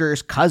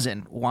director's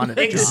cousin wanted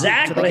it.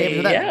 Exactly. So they gave it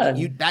to them.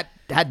 Yeah. That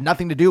had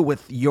nothing to do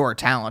with your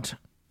talent.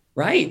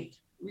 Right.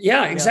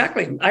 Yeah,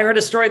 exactly. I heard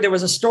a story. There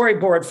was a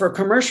storyboard for a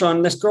commercial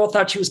and this girl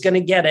thought she was going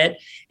to get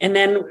it. And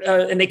then,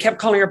 and they kept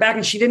calling her back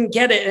and she didn't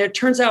get it. And it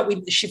turns out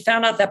she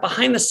found out that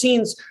behind the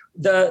scenes,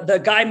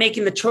 the guy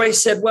making the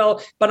choice said,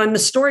 well, but on the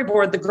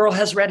storyboard, the girl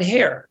has red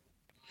hair.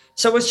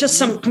 So it was just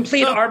some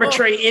complete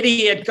arbitrary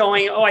idiot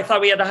going, oh, I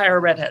thought we had to hire a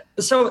redhead.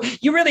 So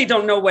you really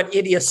don't know what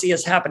idiocy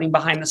is happening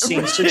behind the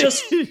scenes. So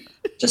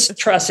just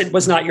trust it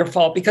was not your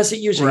fault because it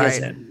usually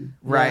isn't.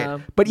 Right. Yeah.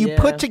 But you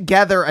put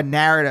together a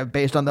narrative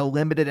based on the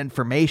limited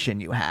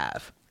information you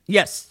have.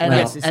 Yes. And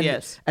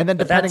Yes. And then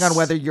depending on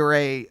whether you're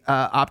a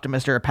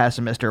optimist or a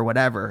pessimist or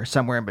whatever,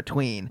 somewhere in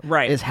between,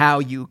 is how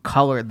you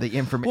color the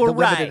information. Well, the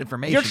limited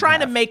information. You're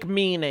trying you to have. make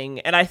meaning,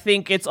 and I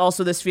think it's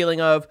also this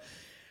feeling of,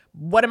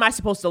 what am I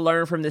supposed to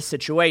learn from this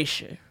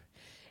situation?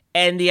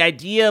 And the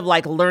idea of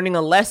like learning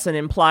a lesson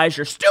implies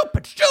you're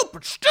stupid.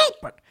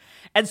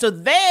 And so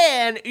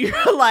then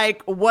you're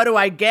like, what do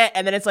I get?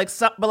 And then it's like,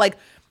 but like,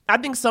 I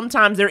think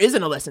sometimes there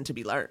isn't a lesson to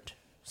be learned.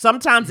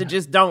 Sometimes it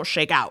just don't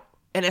shake out.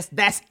 And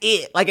that's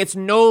it. Like, it's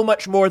no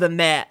much more than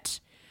that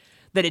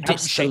it didn't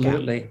shake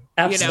out.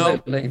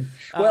 Absolutely. You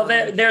know? Well,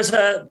 there's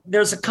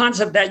a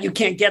concept that you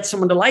can't get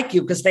someone to like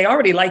you because they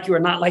already like you or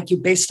not like you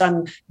based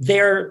on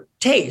their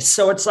taste.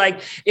 So it's like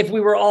if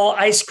we were all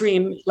ice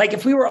cream, like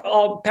if we were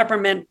all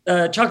peppermint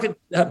chocolate,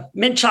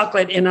 mint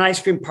chocolate in an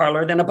ice cream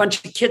parlor, then a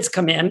bunch of kids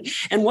come in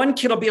and one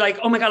kid will be like,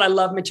 oh my God, I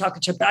love mint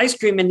chocolate chip ice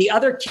cream. And the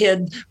other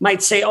kid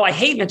might say, oh, I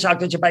hate mint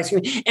chocolate chip ice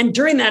cream. And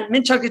during that,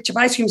 mint chocolate chip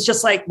ice cream is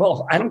just like,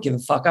 well, I don't give a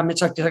fuck. I'm mint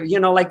chocolate,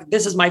 like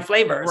this is my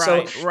flavor.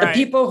 Right, so the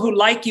people who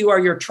like you are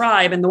your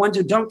tribe and the ones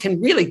who don't can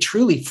really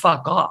truly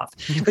fuck off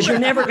because you're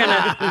never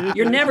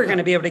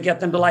gonna be able to get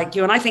them to like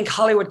you. And I think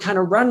Hollywood kind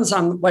of runs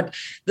on what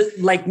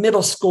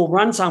middle school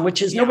runs on,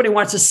 which is nobody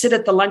wants to sit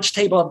at the lunch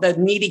table of the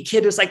needy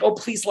kid who's like, oh,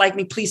 please like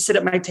me, please sit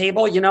at my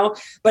table,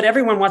 but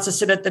everyone wants to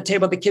sit at the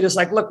table of the kid who's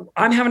like, look,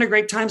 I'm having a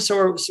great time,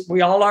 so we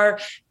all are.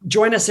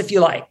 Join us if you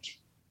like.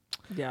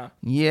 Yeah.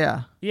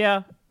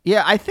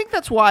 I think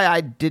that's why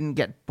I didn't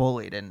get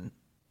bullied in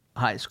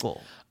high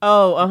school.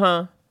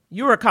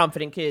 You were a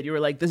confident kid. You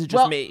were like, this is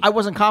just me. I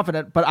wasn't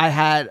confident, but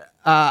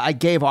I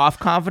gave off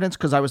confidence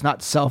because I was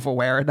not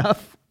self-aware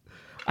enough.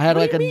 I had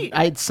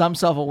I had some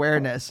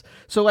self-awareness.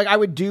 So like I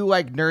would do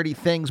like nerdy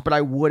things, but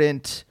I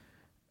wouldn't,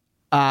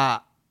 I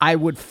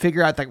would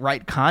figure out the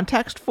right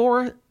context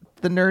for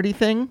the nerdy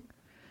thing.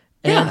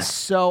 And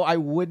so I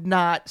would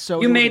not,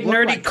 so you made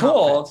nerdy like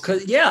cool.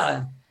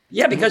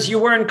 Because you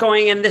weren't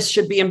going, and this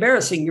should be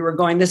embarrassing. You were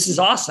going, this is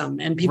awesome.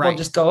 And people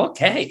just go,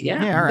 okay,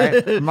 yeah, all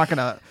right. I'm not going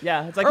to.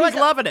 It's like, he's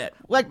loving it.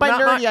 Like by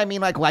nerdy, I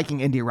mean like liking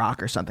indie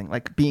rock or something,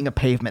 like being a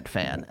Pavement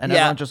fan. And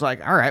I'm just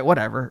like, all right,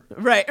 whatever.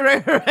 Right.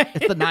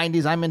 It's the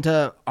 90s. I'm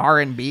into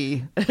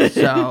R&B.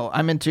 So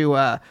I'm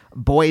into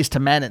Boys to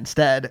Men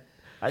instead.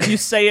 You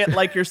say it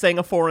like you're saying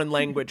a foreign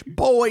language.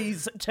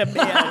 Boys to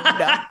men.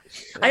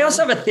 I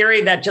also have a theory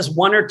that just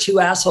one or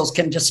two assholes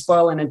can just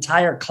spoil an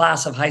entire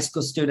class of high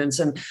school students.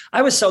 And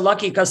I was so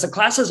lucky because the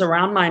classes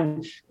around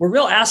mine were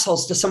real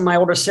assholes to some of my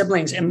older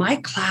siblings. And my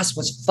class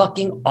was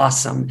fucking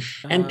awesome.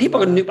 And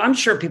I'm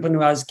sure people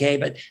knew I was gay,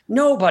 but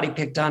nobody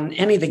picked on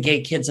any of the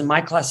gay kids in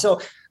my class. So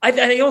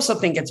I also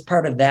think it's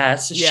part of that.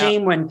 It's a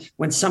shame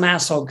when some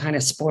asshole kind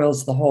of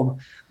spoils the whole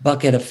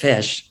bucket of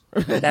fish.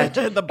 Back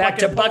to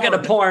bucket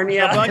of porn.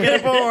 Yeah. The bucket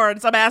of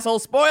porn. Some asshole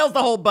spoils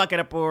the whole bucket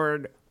of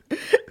porn.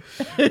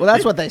 Well,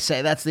 that's what they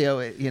say. That's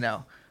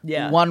the,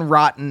 one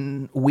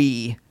rotten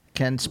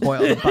can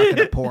spoil the bucket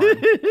of porn.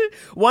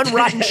 One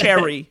rotten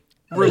cherry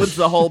ruins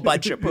the whole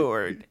bunch of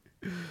porn.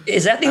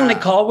 Is that the only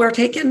call we're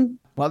taking?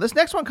 Well, this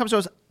next one comes to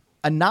us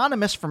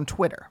anonymous from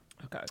Twitter.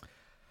 Okay.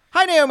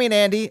 Hi, Naomi and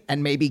Andy,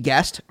 and maybe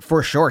guest.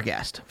 For sure.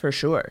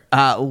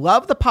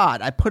 Love the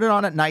pod. I put it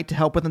on at night to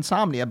help with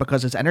insomnia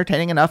because it's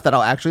entertaining enough that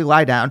I'll actually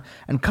lie down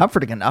and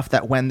comforting enough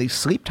that when the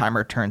sleep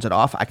timer turns it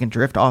off, I can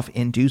drift off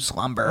into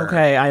slumber.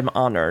 Okay, I'm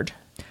honored.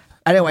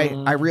 Anyway,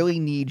 I really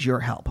need your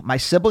help. My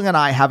sibling and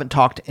I haven't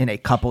talked in a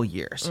couple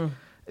years.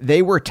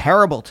 They were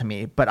terrible to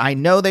me, but I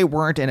know they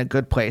weren't in a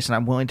good place, and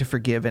I'm willing to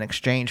forgive in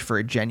exchange for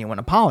a genuine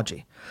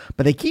apology.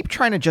 But they keep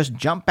trying to just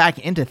jump back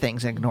into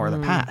things and ignore the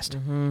past.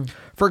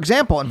 For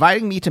example,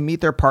 inviting me to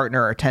meet their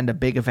partner or attend a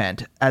big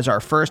event as our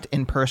first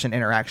in-person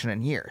interaction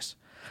in years.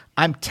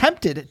 I'm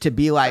tempted to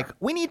be like,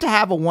 we need to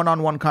have a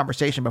one-on-one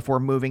conversation before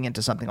moving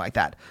into something like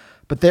that.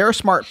 But they're a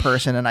smart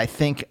person, and I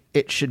think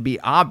it should be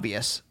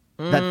obvious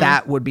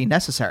that would be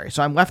necessary.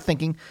 So I'm left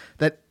thinking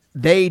that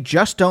They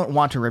just don't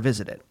want to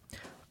revisit it.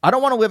 I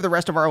don't want to live the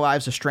rest of our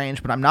lives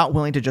estranged, but I'm not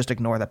willing to just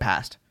ignore the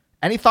past.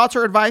 Any thoughts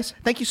or advice?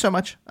 Thank you so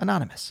much,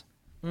 Anonymous.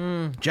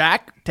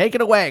 Jack, take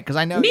it away, because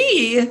I know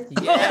Me?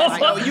 I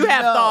know You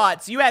have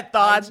thoughts. You had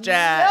thoughts,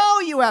 Jack. know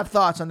you have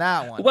thoughts on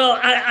that one. Well,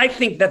 I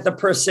think that the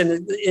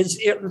person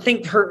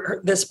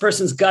this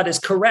person's gut is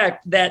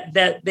correct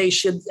that they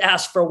should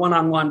ask for a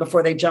one-on-one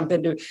before they jump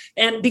into,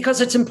 and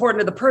because it's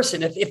important to the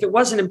person. If it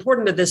wasn't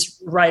important to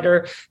this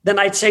writer, then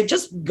I'd say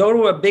just go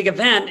to a big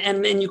event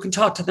and then you can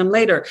talk to them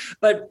later.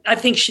 But I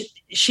think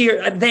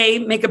they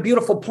make a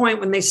beautiful point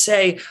when they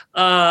say,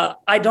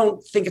 I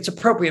don't think it's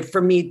appropriate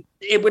for me.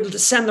 It would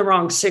send the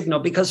wrong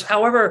signal, because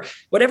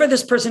whatever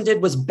this person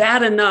did was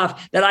bad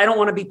enough that I don't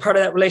want to be part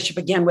of that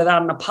relationship again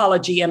without an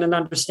apology and an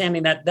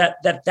understanding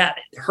that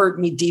hurt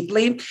me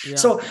deeply. Yeah.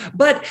 So,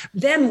 but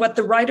then what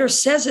the writer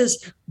says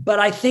is, but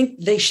I think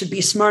they should be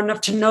smart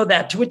enough to know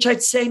that, to which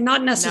I'd say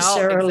not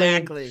necessarily. No,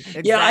 exactly.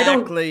 Yeah,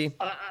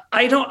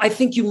 I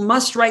think you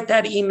must write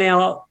that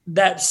email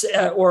that's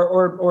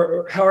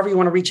or however you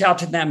want to reach out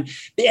to them,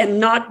 and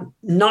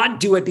not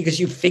do it because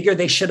you figure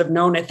they should have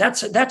known it.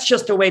 That's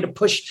just a way to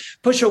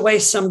push away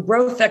some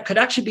growth that could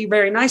actually be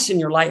very nice in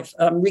your life,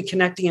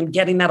 reconnecting and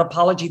getting that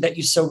apology that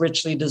you so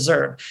richly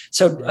deserve.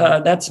 So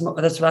that's what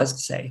I was going to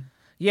say.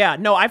 Yeah,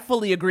 no, I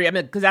fully agree. I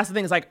mean, because that's the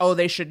thing is like, oh,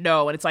 they should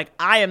know. And it's like,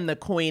 I am the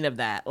queen of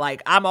that.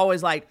 Like, I'm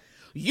always like,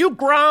 you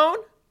grown,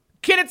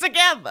 get it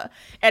together.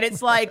 And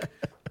it's like,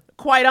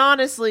 quite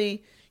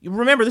honestly, you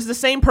remember, this is the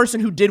same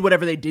person who did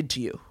whatever they did to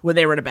you when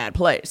they were in a bad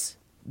place.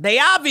 They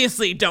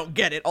obviously don't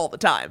get it all the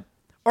time,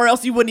 or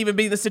else you wouldn't even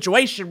be in the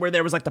situation where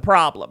there was like the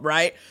problem,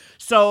 right?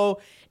 So,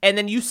 and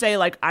then you say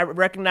like, I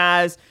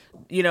recognize,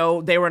 they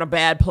were in a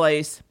bad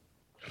place.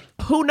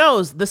 Who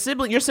knows?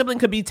 Your sibling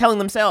could be telling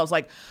themselves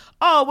like,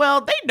 oh, well,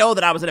 they know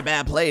that I was in a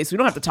bad place. We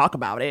don't have to talk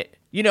about it.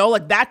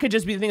 Like that could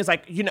just be the thing. It's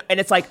like, and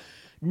it's like,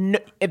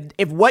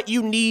 if what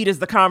you need is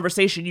the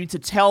conversation, you to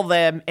tell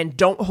them and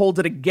don't hold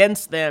it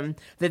against them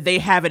that they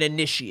haven't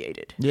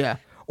initiated. Yeah.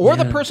 Or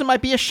the person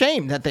might be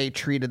ashamed that they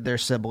treated their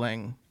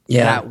sibling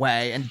that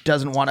way and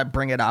doesn't want to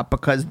bring it up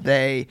because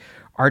they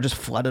are just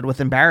flooded with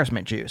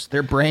embarrassment juice.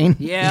 Their brain.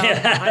 Yeah.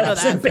 I know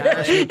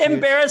that.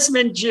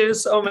 Embarrassment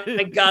juice. Oh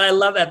my God. I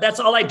love that. That's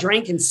all I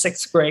drank in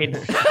 6th grade.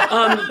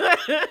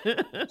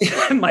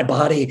 My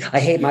body. I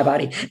hate my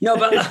body. No,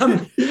 but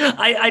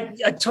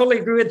I totally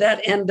agree with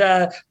that. And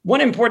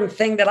one important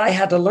thing that I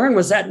had to learn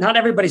was that not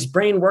everybody's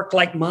brain worked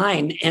like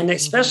mine. And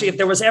especially if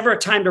there was ever a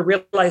time to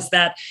realize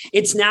that,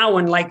 it's now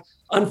when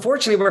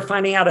unfortunately, we're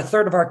finding out a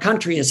third of our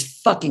country is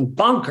fucking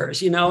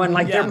bonkers,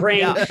 and their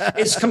brain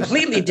is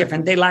completely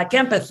different. They lack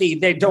empathy.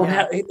 They don't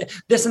have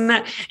this and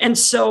that. And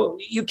so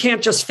you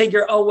can't just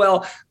figure, oh,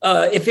 well,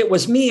 if it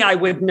was me, I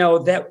would know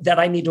that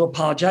I need to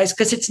apologize,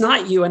 because it's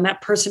not you. And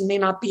that person may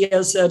not be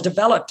as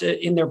developed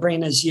in their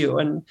brain as you.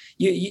 And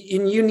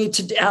you need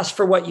to ask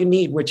for what you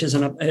need, which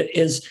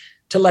is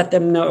to let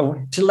them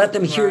know, to let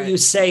them hear you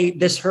say,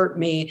 this hurt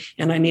me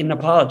and I need an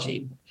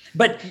apology.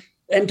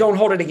 And don't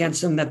hold it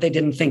against them that they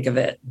didn't think of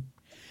it.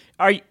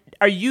 Are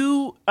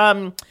you,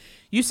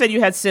 you said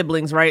you had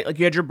siblings, right? Like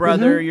you had your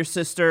brother, your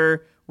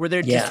sister. Were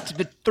there just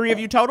the 3 of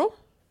you total?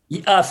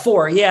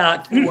 4,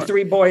 yeah.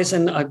 3 boys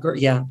and a girl,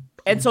 yeah.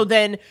 And so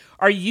then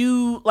are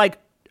you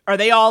are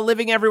they all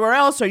living everywhere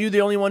else? Are you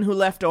the only one who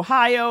left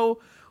Ohio?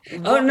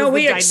 What was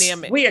the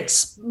dynamic?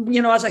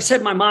 As I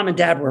said, my mom and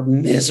dad were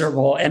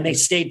miserable and they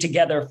stayed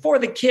together for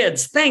the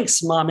kids.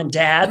 Thanks, mom and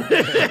dad.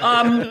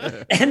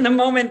 And the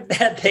moment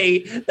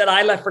that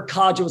I left for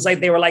college, it was like,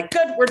 they were like,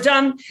 good, we're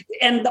done.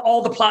 And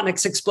all the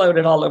Plotniks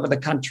exploded all over the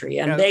country.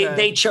 And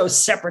they chose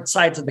separate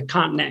sides of the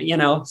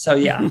continent, So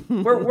yeah,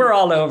 we're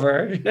all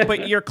over.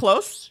 But you're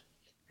close?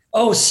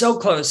 Oh, so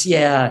close.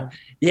 Yeah.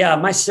 Yeah,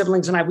 my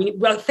siblings and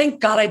I, thank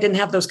God I didn't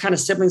have those kind of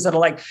siblings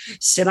that'll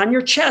sit on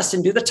your chest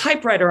and do the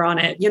typewriter on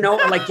it,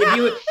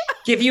 or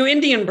give you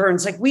Indian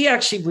burns. We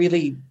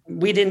actually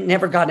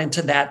never got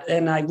into that.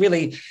 And I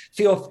really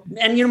feel,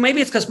 and maybe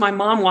it's because my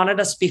mom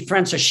wanted us to be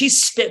friends. So she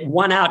spit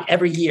one out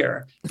every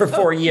year for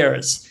 4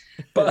 years.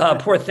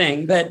 Poor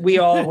thing. But we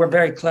all were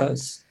very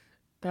close.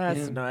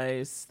 That's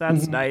nice.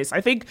 That's nice. I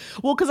think,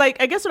 because I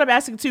guess what I'm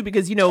asking too,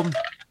 because,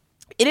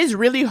 it is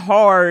really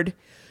hard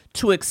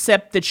to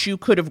accept that you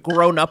could have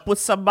grown up with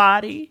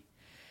somebody,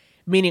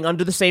 meaning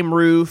under the same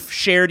roof,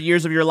 shared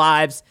years of your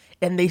lives,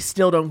 and they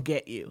still don't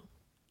get you.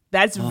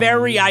 That's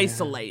very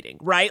isolating,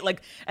 right?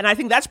 And I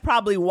think that's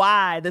probably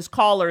why this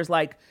caller is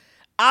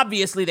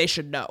obviously they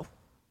should know.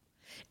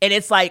 And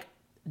it's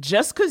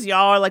just because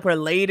y'all are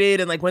related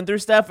and went through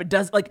stuff, it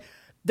does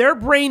their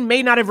brain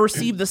may not have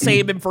received the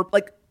same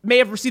may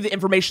have received the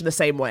information the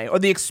same way or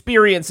the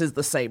experiences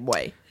the same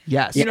way.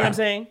 Yes. You know what I'm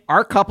saying?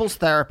 Our couples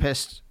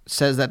therapist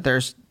says that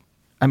this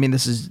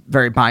is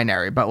very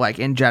binary, but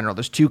in general,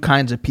 there's 2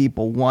 kinds of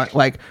people. One,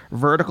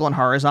 vertical and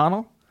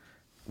horizontal,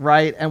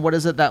 right? And what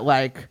is it that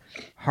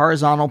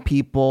horizontal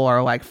people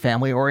are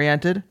family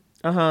oriented?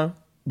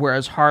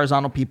 Whereas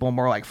horizontal people are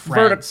more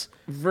friends.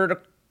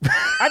 Vertical.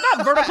 I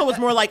thought vertical was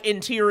more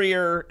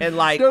interior and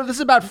No, this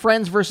is about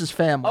friends versus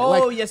family.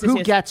 Oh, yes,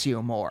 who gets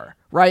you more?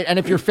 Right, and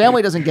if your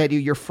family doesn't get you,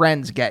 your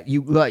friends get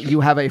you. You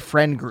have a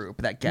friend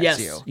group that gets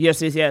you.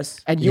 Yes.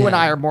 And you and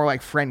I are more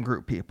like friend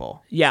group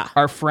people. Yeah.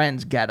 Our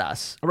friends get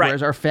us,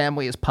 whereas our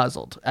family is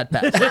puzzled at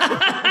best.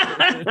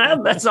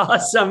 That's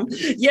awesome.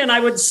 Yeah, and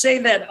I would say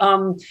that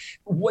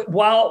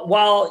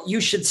while you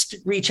should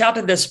reach out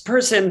to this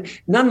person,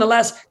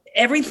 nonetheless,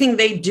 everything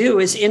they do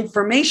is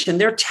information.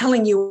 They're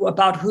telling you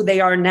about who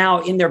they are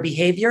now in their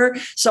behavior.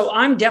 So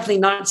I'm definitely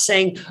not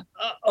saying,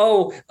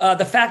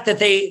 the fact that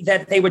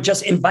they would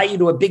just invite you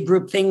to a big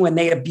group thing when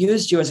they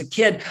abused you as a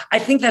kid. I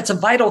think that's a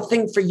vital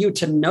thing for you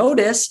to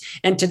notice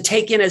and to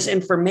take in as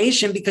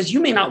information, because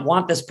you may not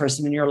want this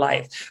person in your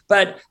life.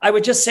 But I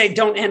would just say,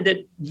 don't end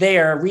it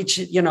there.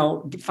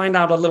 Find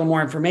out a little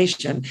more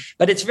information.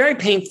 But it's very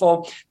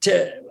painful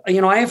to.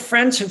 I have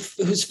friends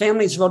whose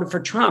families voted for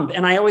Trump,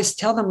 and I always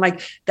tell them, like,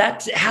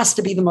 that has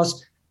to be the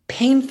most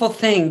painful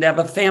thing to have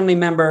a family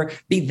member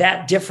be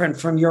that different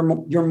from your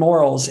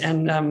morals.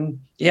 And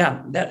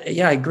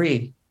I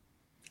agree.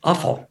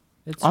 Awful.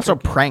 It's also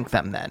tricky. Prank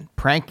them then.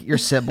 Prank your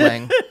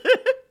sibling.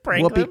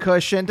 Whoopee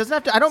cushion. Doesn't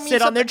have to. I don't mean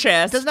sit on their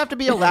chest. Doesn't have to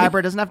be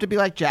elaborate. Doesn't have to be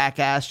like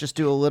Jackass. Just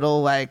do a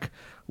little like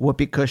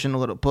whoopee cushion.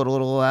 Put a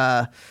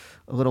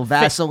little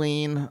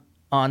Vaseline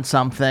on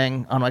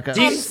something, on like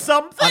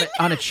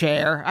on a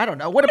chair. I don't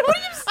know. What are you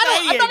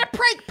saying? I'm not a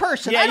prank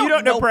person. Yeah, you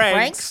don't know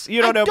pranks.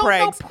 You don't know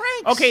pranks.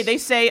 Okay, they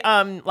say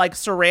like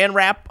saran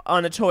wrap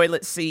on a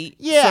toilet seat,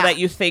 so that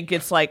you think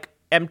it's like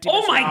empty.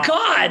 Oh my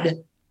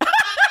God!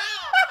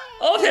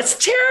 Oh, that's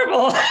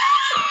terrible.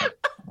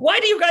 Why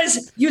do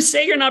you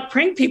say you're not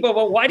prank people,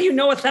 but why do you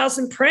know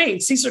 1,000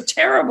 pranks? These are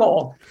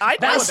terrible.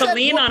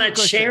 Vaseline on a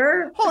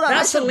chair? Hold on,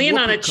 Vaseline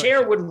on a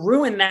chair would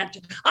ruin that.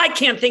 I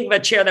can't think of a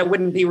chair that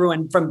wouldn't be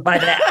ruined by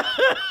that.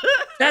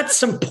 That's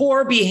some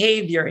poor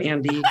behavior,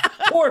 Andy.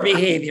 Poor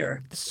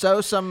behavior.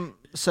 Sow some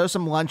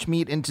lunch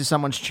meat into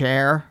someone's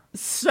chair.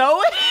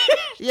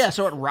 Yeah,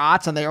 so it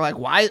rots, and they're like,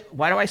 why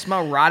do I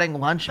smell rotting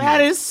lunch meat?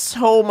 That is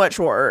so much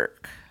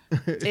work.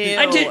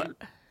 I did.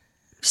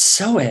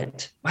 Sew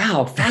it.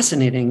 Wow,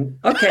 fascinating.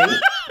 Okay.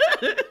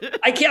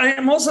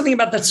 I'm also thinking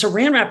about the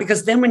saran wrap,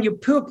 because then when you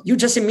poop, you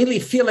just immediately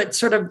feel it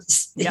sort of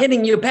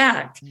hitting you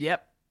back.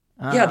 Yep.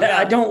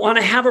 I don't want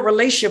to have a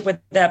relationship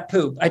with that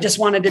poop. I just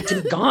wanted it to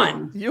be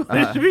gone. You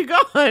want it to be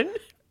gone,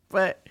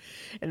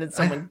 and then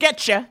someone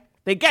gets you.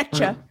 They get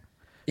you.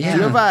 Yeah.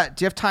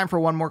 Do you have time for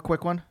one more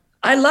quick one?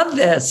 I love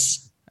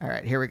this. All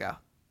right, here we go.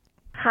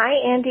 Hi,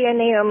 Andy and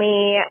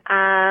Naomi.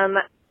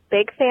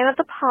 Big fan of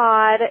the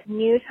pod,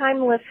 new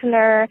time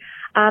listener.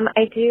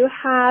 I do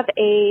have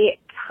a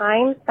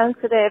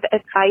time-sensitive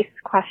advice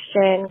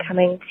question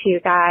coming to you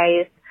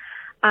guys.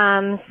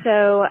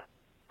 So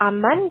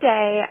on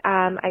Monday,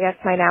 I guess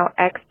my now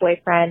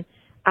ex-boyfriend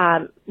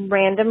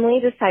randomly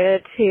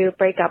decided to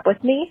break up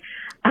with me.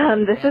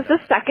 This is the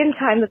second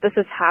time that this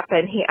has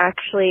happened. He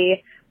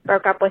actually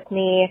broke up with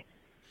me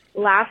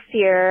last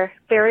year,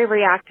 very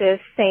reactive,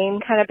 same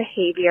kind of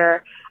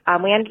behavior.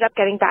 We ended up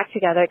getting back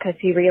together because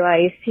he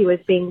realized he was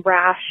being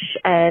rash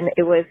and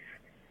it was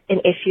an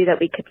issue that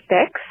we could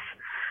fix.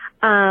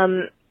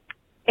 And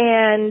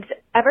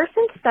ever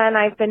since then,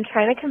 I've been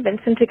trying to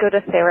convince him to go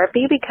to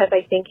therapy, because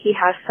I think he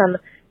has some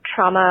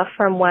trauma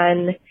from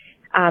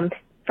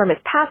from his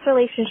past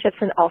relationships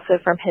and also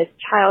from his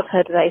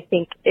childhood that I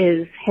think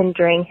is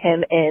hindering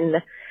him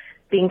in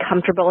being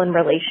comfortable in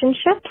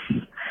relationships.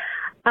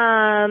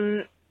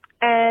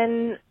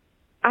 And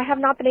I have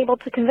not been able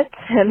to convince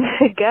him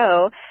to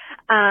go.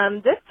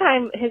 This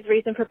time, his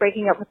reason for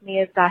breaking up with me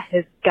is that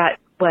his gut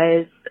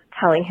was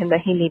telling him that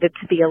he needed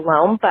to be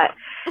alone, but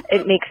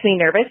it makes me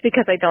nervous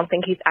because I don't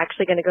think he's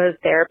actually going to go to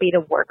therapy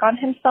to work on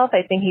himself.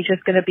 I think he's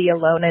just going to be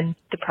alone and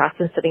depressed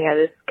and sitting at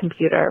his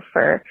computer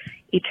for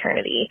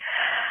eternity.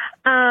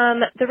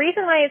 The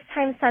reason why it's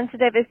time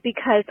sensitive is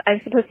because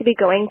I'm supposed to be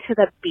going to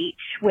the beach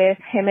with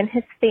him and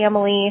his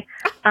family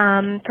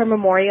for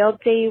Memorial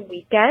Day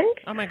weekend.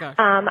 Oh my gosh.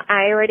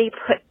 I already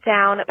put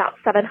down about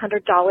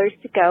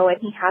 $700 to go, and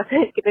he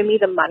hasn't given me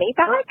the money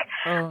back.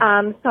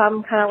 So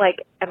I'm kind of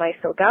like, am I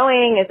still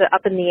going? Is it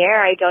up in the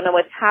air? I don't know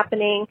what's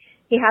happening.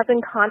 He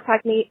hasn't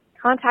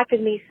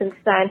contacted me since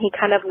then. He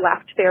kind of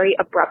left very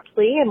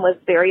abruptly and was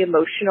very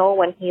emotional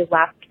when he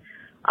left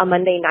on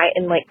Monday night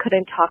and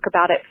couldn't talk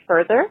about it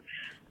further.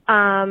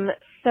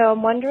 So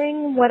I'm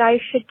wondering what I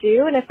should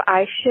do and if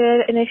I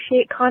should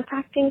initiate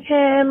contacting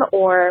him,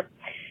 or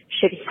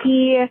should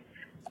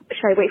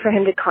I wait for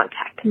him to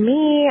contact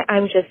me?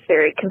 I'm just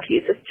very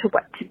confused as to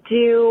what to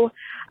do.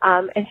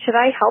 And should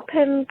I help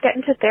him get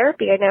into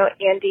therapy? I know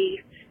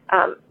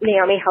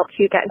Naomi helped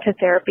you get into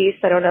therapy,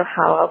 so I don't know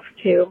how else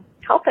to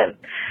help him.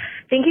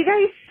 Thank you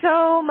guys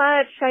so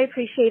much. I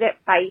appreciate it.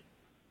 Bye.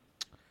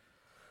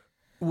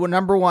 Well,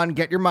 number one,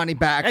 get your money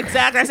back.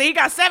 Exactly. So you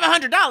got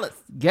 $700.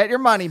 Get your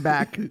money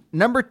back.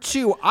 Number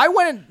two,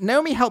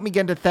 Naomi helped me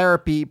get into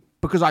therapy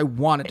because I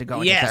wanted to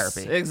go into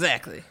therapy. Yes,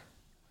 exactly.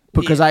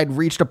 Because I'd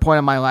reached a point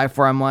in my life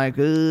where I'm like,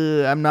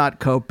 I'm not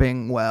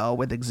coping well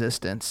with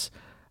existence.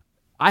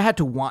 I had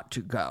to want to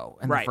go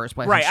in the first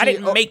place. Right. I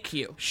didn't make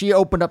you. She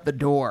opened up the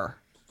door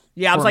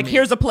Yeah, I was for like, me.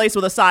 here's a place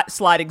with a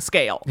sliding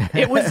scale.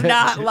 It was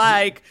not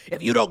like,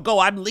 if you don't go,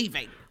 I'm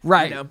leaving.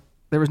 Right. You know?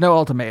 There was no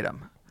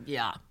ultimatum.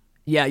 Yeah.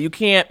 Yeah, you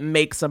can't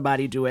make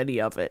somebody do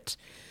any of it.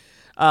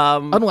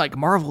 Unlike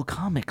Marvel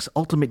Comics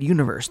Ultimate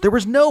Universe, there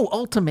was no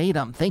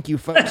ultimatum. Thank you,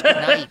 folks. Good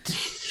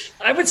night.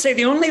 I would say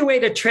the only way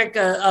to trick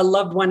a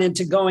loved one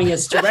into going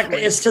is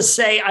to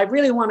say, I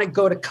really want to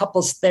go to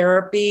couples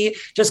therapy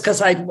just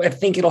because I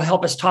think it'll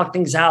help us talk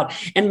things out.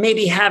 And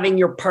maybe having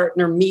your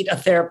partner meet a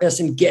therapist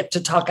and get to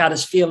talk out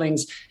his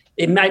feelings,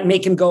 it might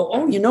make him go,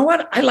 oh, you know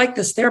what? I like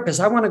this therapist.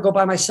 I want to go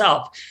by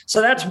myself.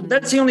 So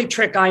that's the only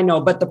trick I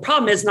know. But the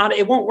problem is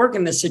it won't work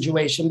in this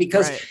situation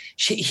because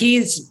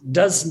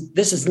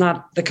this is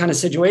not the kind of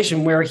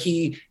situation where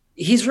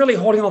he's really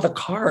holding all the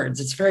cards.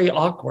 It's very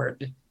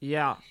awkward.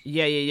 Yeah.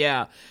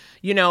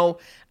 You know,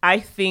 I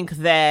think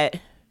that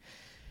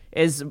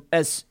as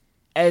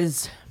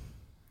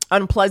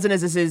unpleasant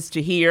as this is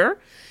to hear,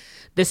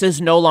 this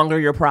is no longer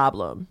your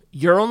problem.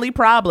 Your only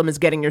problem is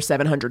getting your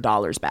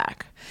 $700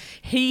 back.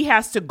 He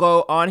has to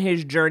go on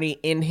his journey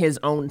in his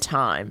own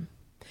time.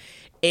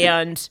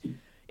 And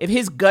if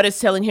his gut is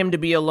telling him to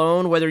be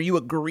alone, whether you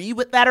agree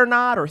with that or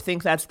not, or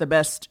think that's the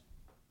best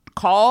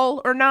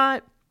call or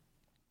not,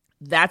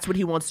 that's what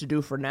he wants to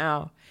do for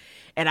now.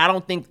 And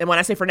when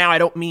I say for now, I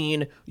don't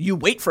mean you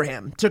wait for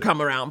him to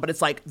come around, but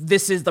it's like,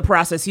 this is the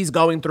process he's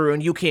going through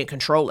and you can't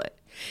control it.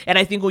 And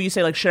I think when you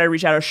say like, should I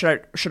reach out or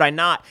should I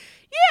not?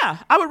 Yeah,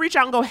 I would reach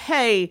out and go,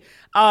 hey,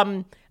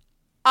 I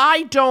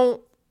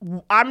don't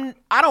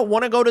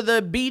want to go to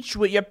the beach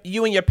with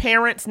you and your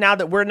parents now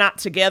that we're not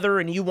together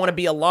and you want to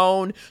be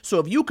alone. So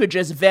if you could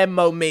just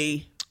Venmo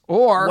me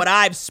or what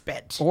I've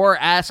spent. Or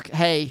ask,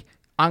 hey,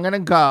 I'm going to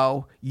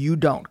go. You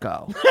don't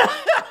go.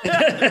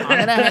 I'm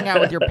going to hang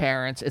out with your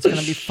parents. It's going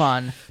to be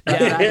fun.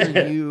 But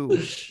rather you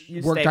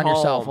worked on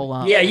yourself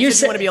alone. Yeah, you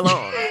want to be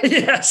alone.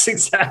 Yes,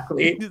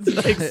 exactly.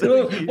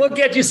 We'll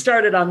get you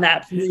started on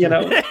that, you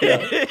know.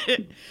 Yeah.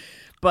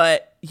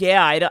 But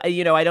yeah, I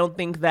don't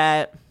think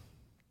that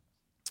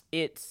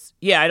I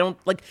don't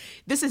like,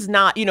 this is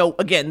not,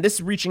 again, this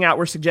reaching out,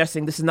 we're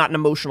suggesting this is not an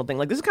emotional thing.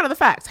 Like, this is kind of the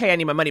facts. Hey, I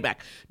need my money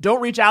back.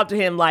 Don't reach out to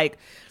him like,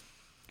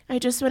 I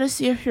just want to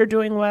see if you're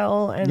doing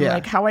well and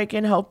like how I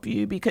can help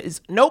you,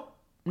 because nope.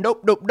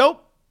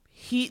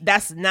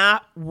 That's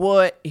not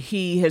what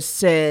he has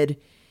said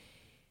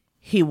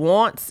he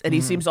wants. And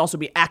he seems to also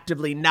be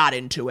actively not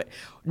into it,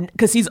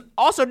 because he's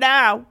also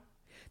now,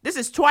 this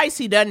is twice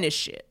he done this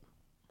shit.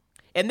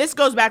 And this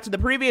goes back to the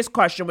previous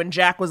question when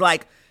Jack was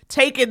like,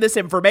 take in this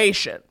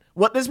information.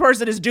 What this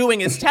person is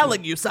doing is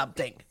telling you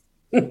something.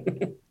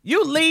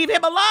 You leave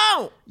him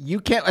alone.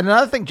 You can't.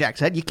 Another thing Jack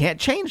said, you can't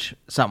change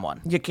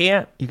someone. You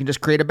can't. You can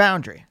just create a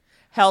boundary.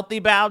 Healthy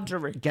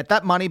boundary. Get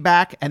that money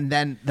back, and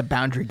then the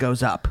boundary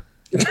goes up.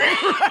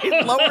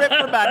 Right. Lower it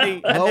for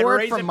money. Lower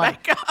it for money.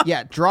 Back up.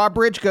 Yeah,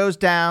 drawbridge goes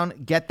down.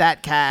 Get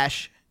that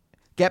cash.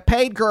 Get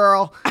paid,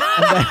 girl.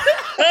 And then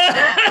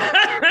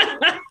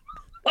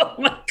oh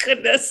my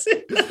goodness.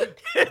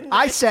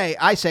 I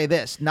say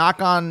this.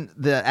 Knock on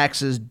the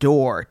ex's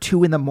door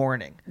 2 a.m.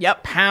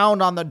 Yep.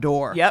 Pound on the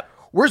door. Yep.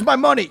 Where's my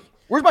money?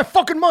 Where's my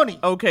fucking money?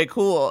 Okay,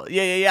 cool.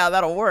 Yeah,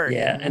 that'll work.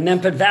 Yeah, and then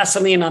put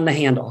Vaseline on the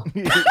handle.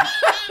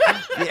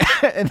 Yeah,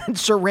 and then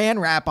saran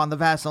wrap on the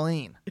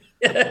Vaseline.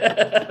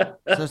 So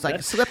it's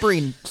like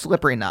slippery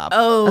knob.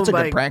 Oh, that's a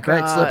good prank,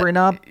 right? Slippery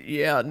knob.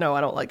 Yeah, no,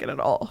 I don't like it at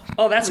all.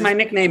 Oh, that's my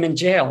nickname in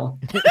jail.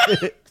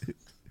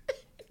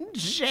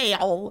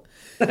 Jail.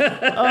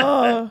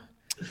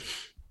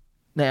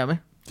 Naomi.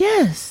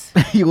 Yes.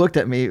 You looked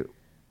at me.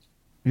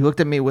 You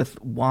looked at me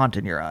with want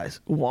in your eyes.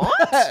 Want?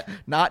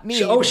 Not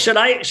need. Oh, should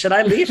I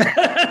leave?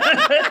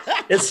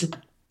 Is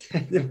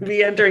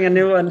be entering a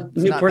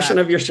new portion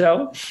of your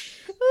show?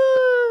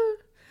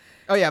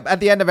 Oh yeah, at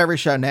the end of every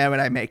show, Nam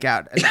and I make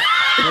out and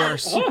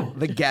force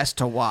the guest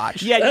to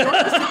watch. Yeah, you don't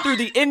have to sit through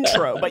the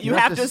intro, but you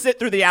have to sit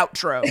through the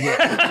outro.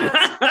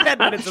 10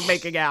 minutes of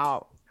making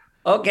out.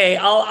 Okay,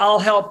 I'll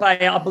help.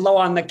 I'll blow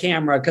on the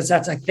camera because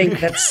I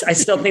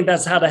still think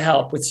that's how to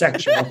help with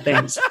sexual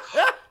things.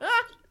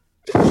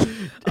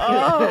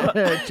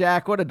 Oh,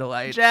 Jack, what a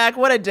delight. Jack,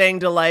 what a dang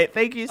delight.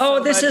 Thank you so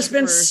much. Oh, this has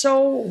been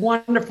so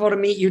wonderful to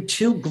meet you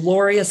two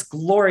glorious,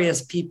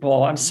 glorious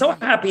people. I'm so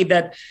happy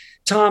that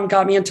Tom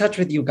got me in touch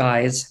with you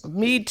guys.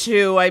 Me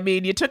too. I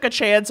mean, you took a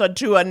chance on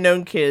 2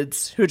 unknown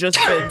kids who just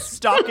been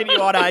stalking you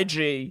on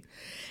IG.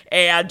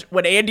 And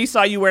when Andy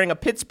saw you wearing a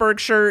Pittsburgh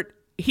shirt,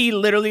 he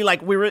literally,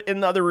 like, we were in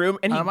the other room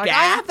and he gasped.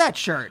 I have that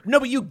shirt. No,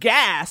 but you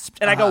gasped.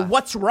 And I go,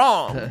 what's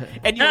wrong?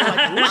 And you were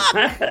like, look.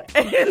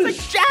 And it's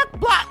like, Jack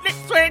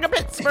Blotnick's wearing a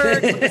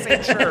Pittsburgh with the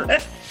same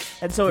shirt.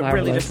 And so it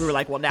really just, we were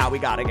like, well, now we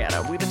got to get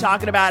him. We've been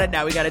talking about it.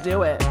 Now we got to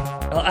do it.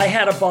 Well, I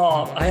had a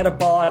ball,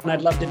 and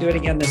I'd love to do it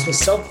again. This was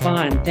so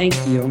fun. Thank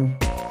you.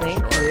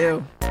 Thank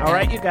you. All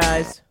right, you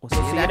guys. We'll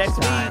see you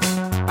next time.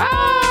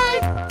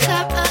 Bye.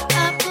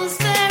 Couples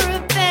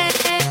therapy.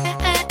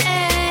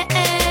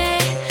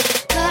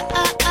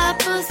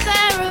 Couples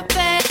therapy.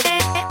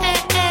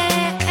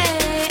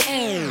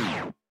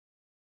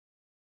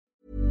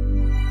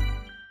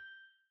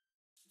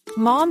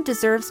 Mom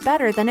deserves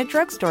better than a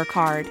drugstore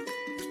card.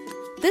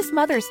 This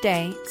Mother's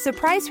Day,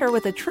 surprise her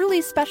with a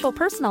truly special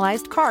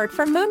personalized card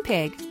from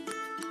Moonpig.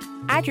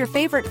 Add your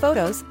favorite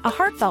photos, a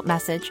heartfelt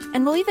message,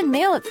 and we'll even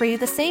mail it for you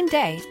the same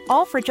day,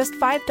 all for just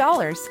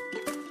 $5.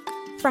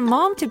 From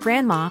mom to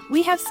grandma,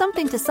 we have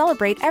something to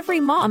celebrate every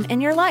mom in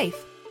your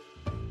life.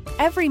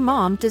 Every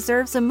mom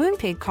deserves a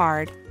Moonpig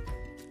card.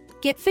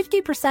 Get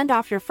 50%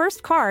 off your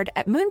first card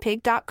at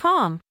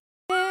moonpig.com.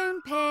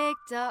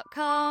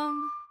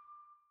 Moonpig.com.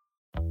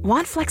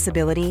 Want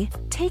flexibility?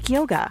 Take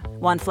yoga.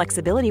 Want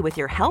flexibility with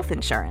your health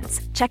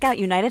insurance? Check out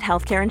United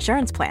Healthcare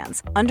Insurance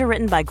Plans.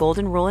 Underwritten by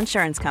Golden Rule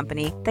Insurance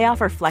Company, they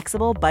offer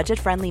flexible,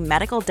 budget-friendly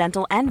medical,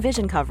 dental, and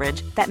vision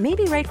coverage that may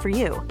be right for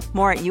you.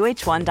 More at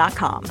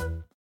uh1.com.